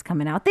songs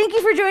coming out. Thank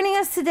you for joining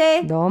us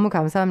today. 너무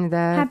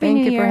감사합니다. Happy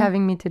Thank New you for Year.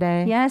 having me today.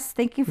 Yes,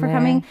 thank you for 네.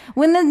 coming.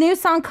 When the new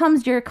song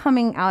comes, you're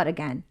coming out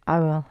again. I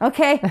will.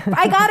 Okay,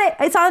 I got it.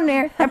 It's on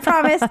there. I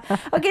promise.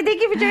 Okay,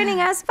 thank you for joining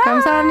us.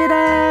 Bye.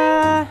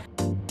 감사합니다.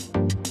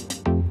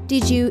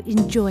 Did you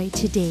enjoy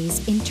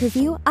today's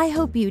interview? I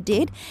hope you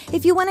did.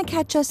 If you want to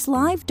catch us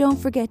live, don't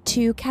forget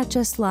to catch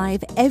us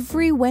live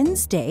every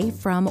Wednesday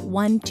from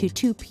 1 to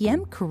 2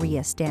 p.m.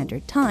 Korea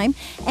Standard Time.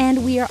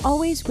 And we are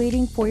always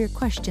waiting for your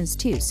questions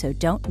too, so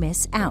don't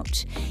miss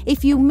out.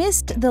 If you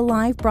missed the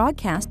live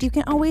broadcast, you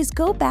can always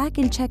go back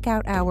and check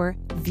out our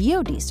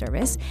VOD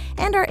service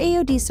and our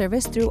AOD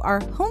service through our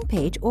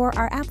homepage or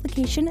our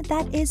application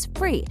that is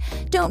free.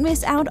 Don't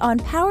miss out on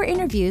power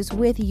interviews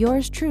with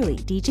yours truly,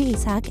 DJ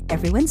Isak,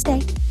 every Wednesday.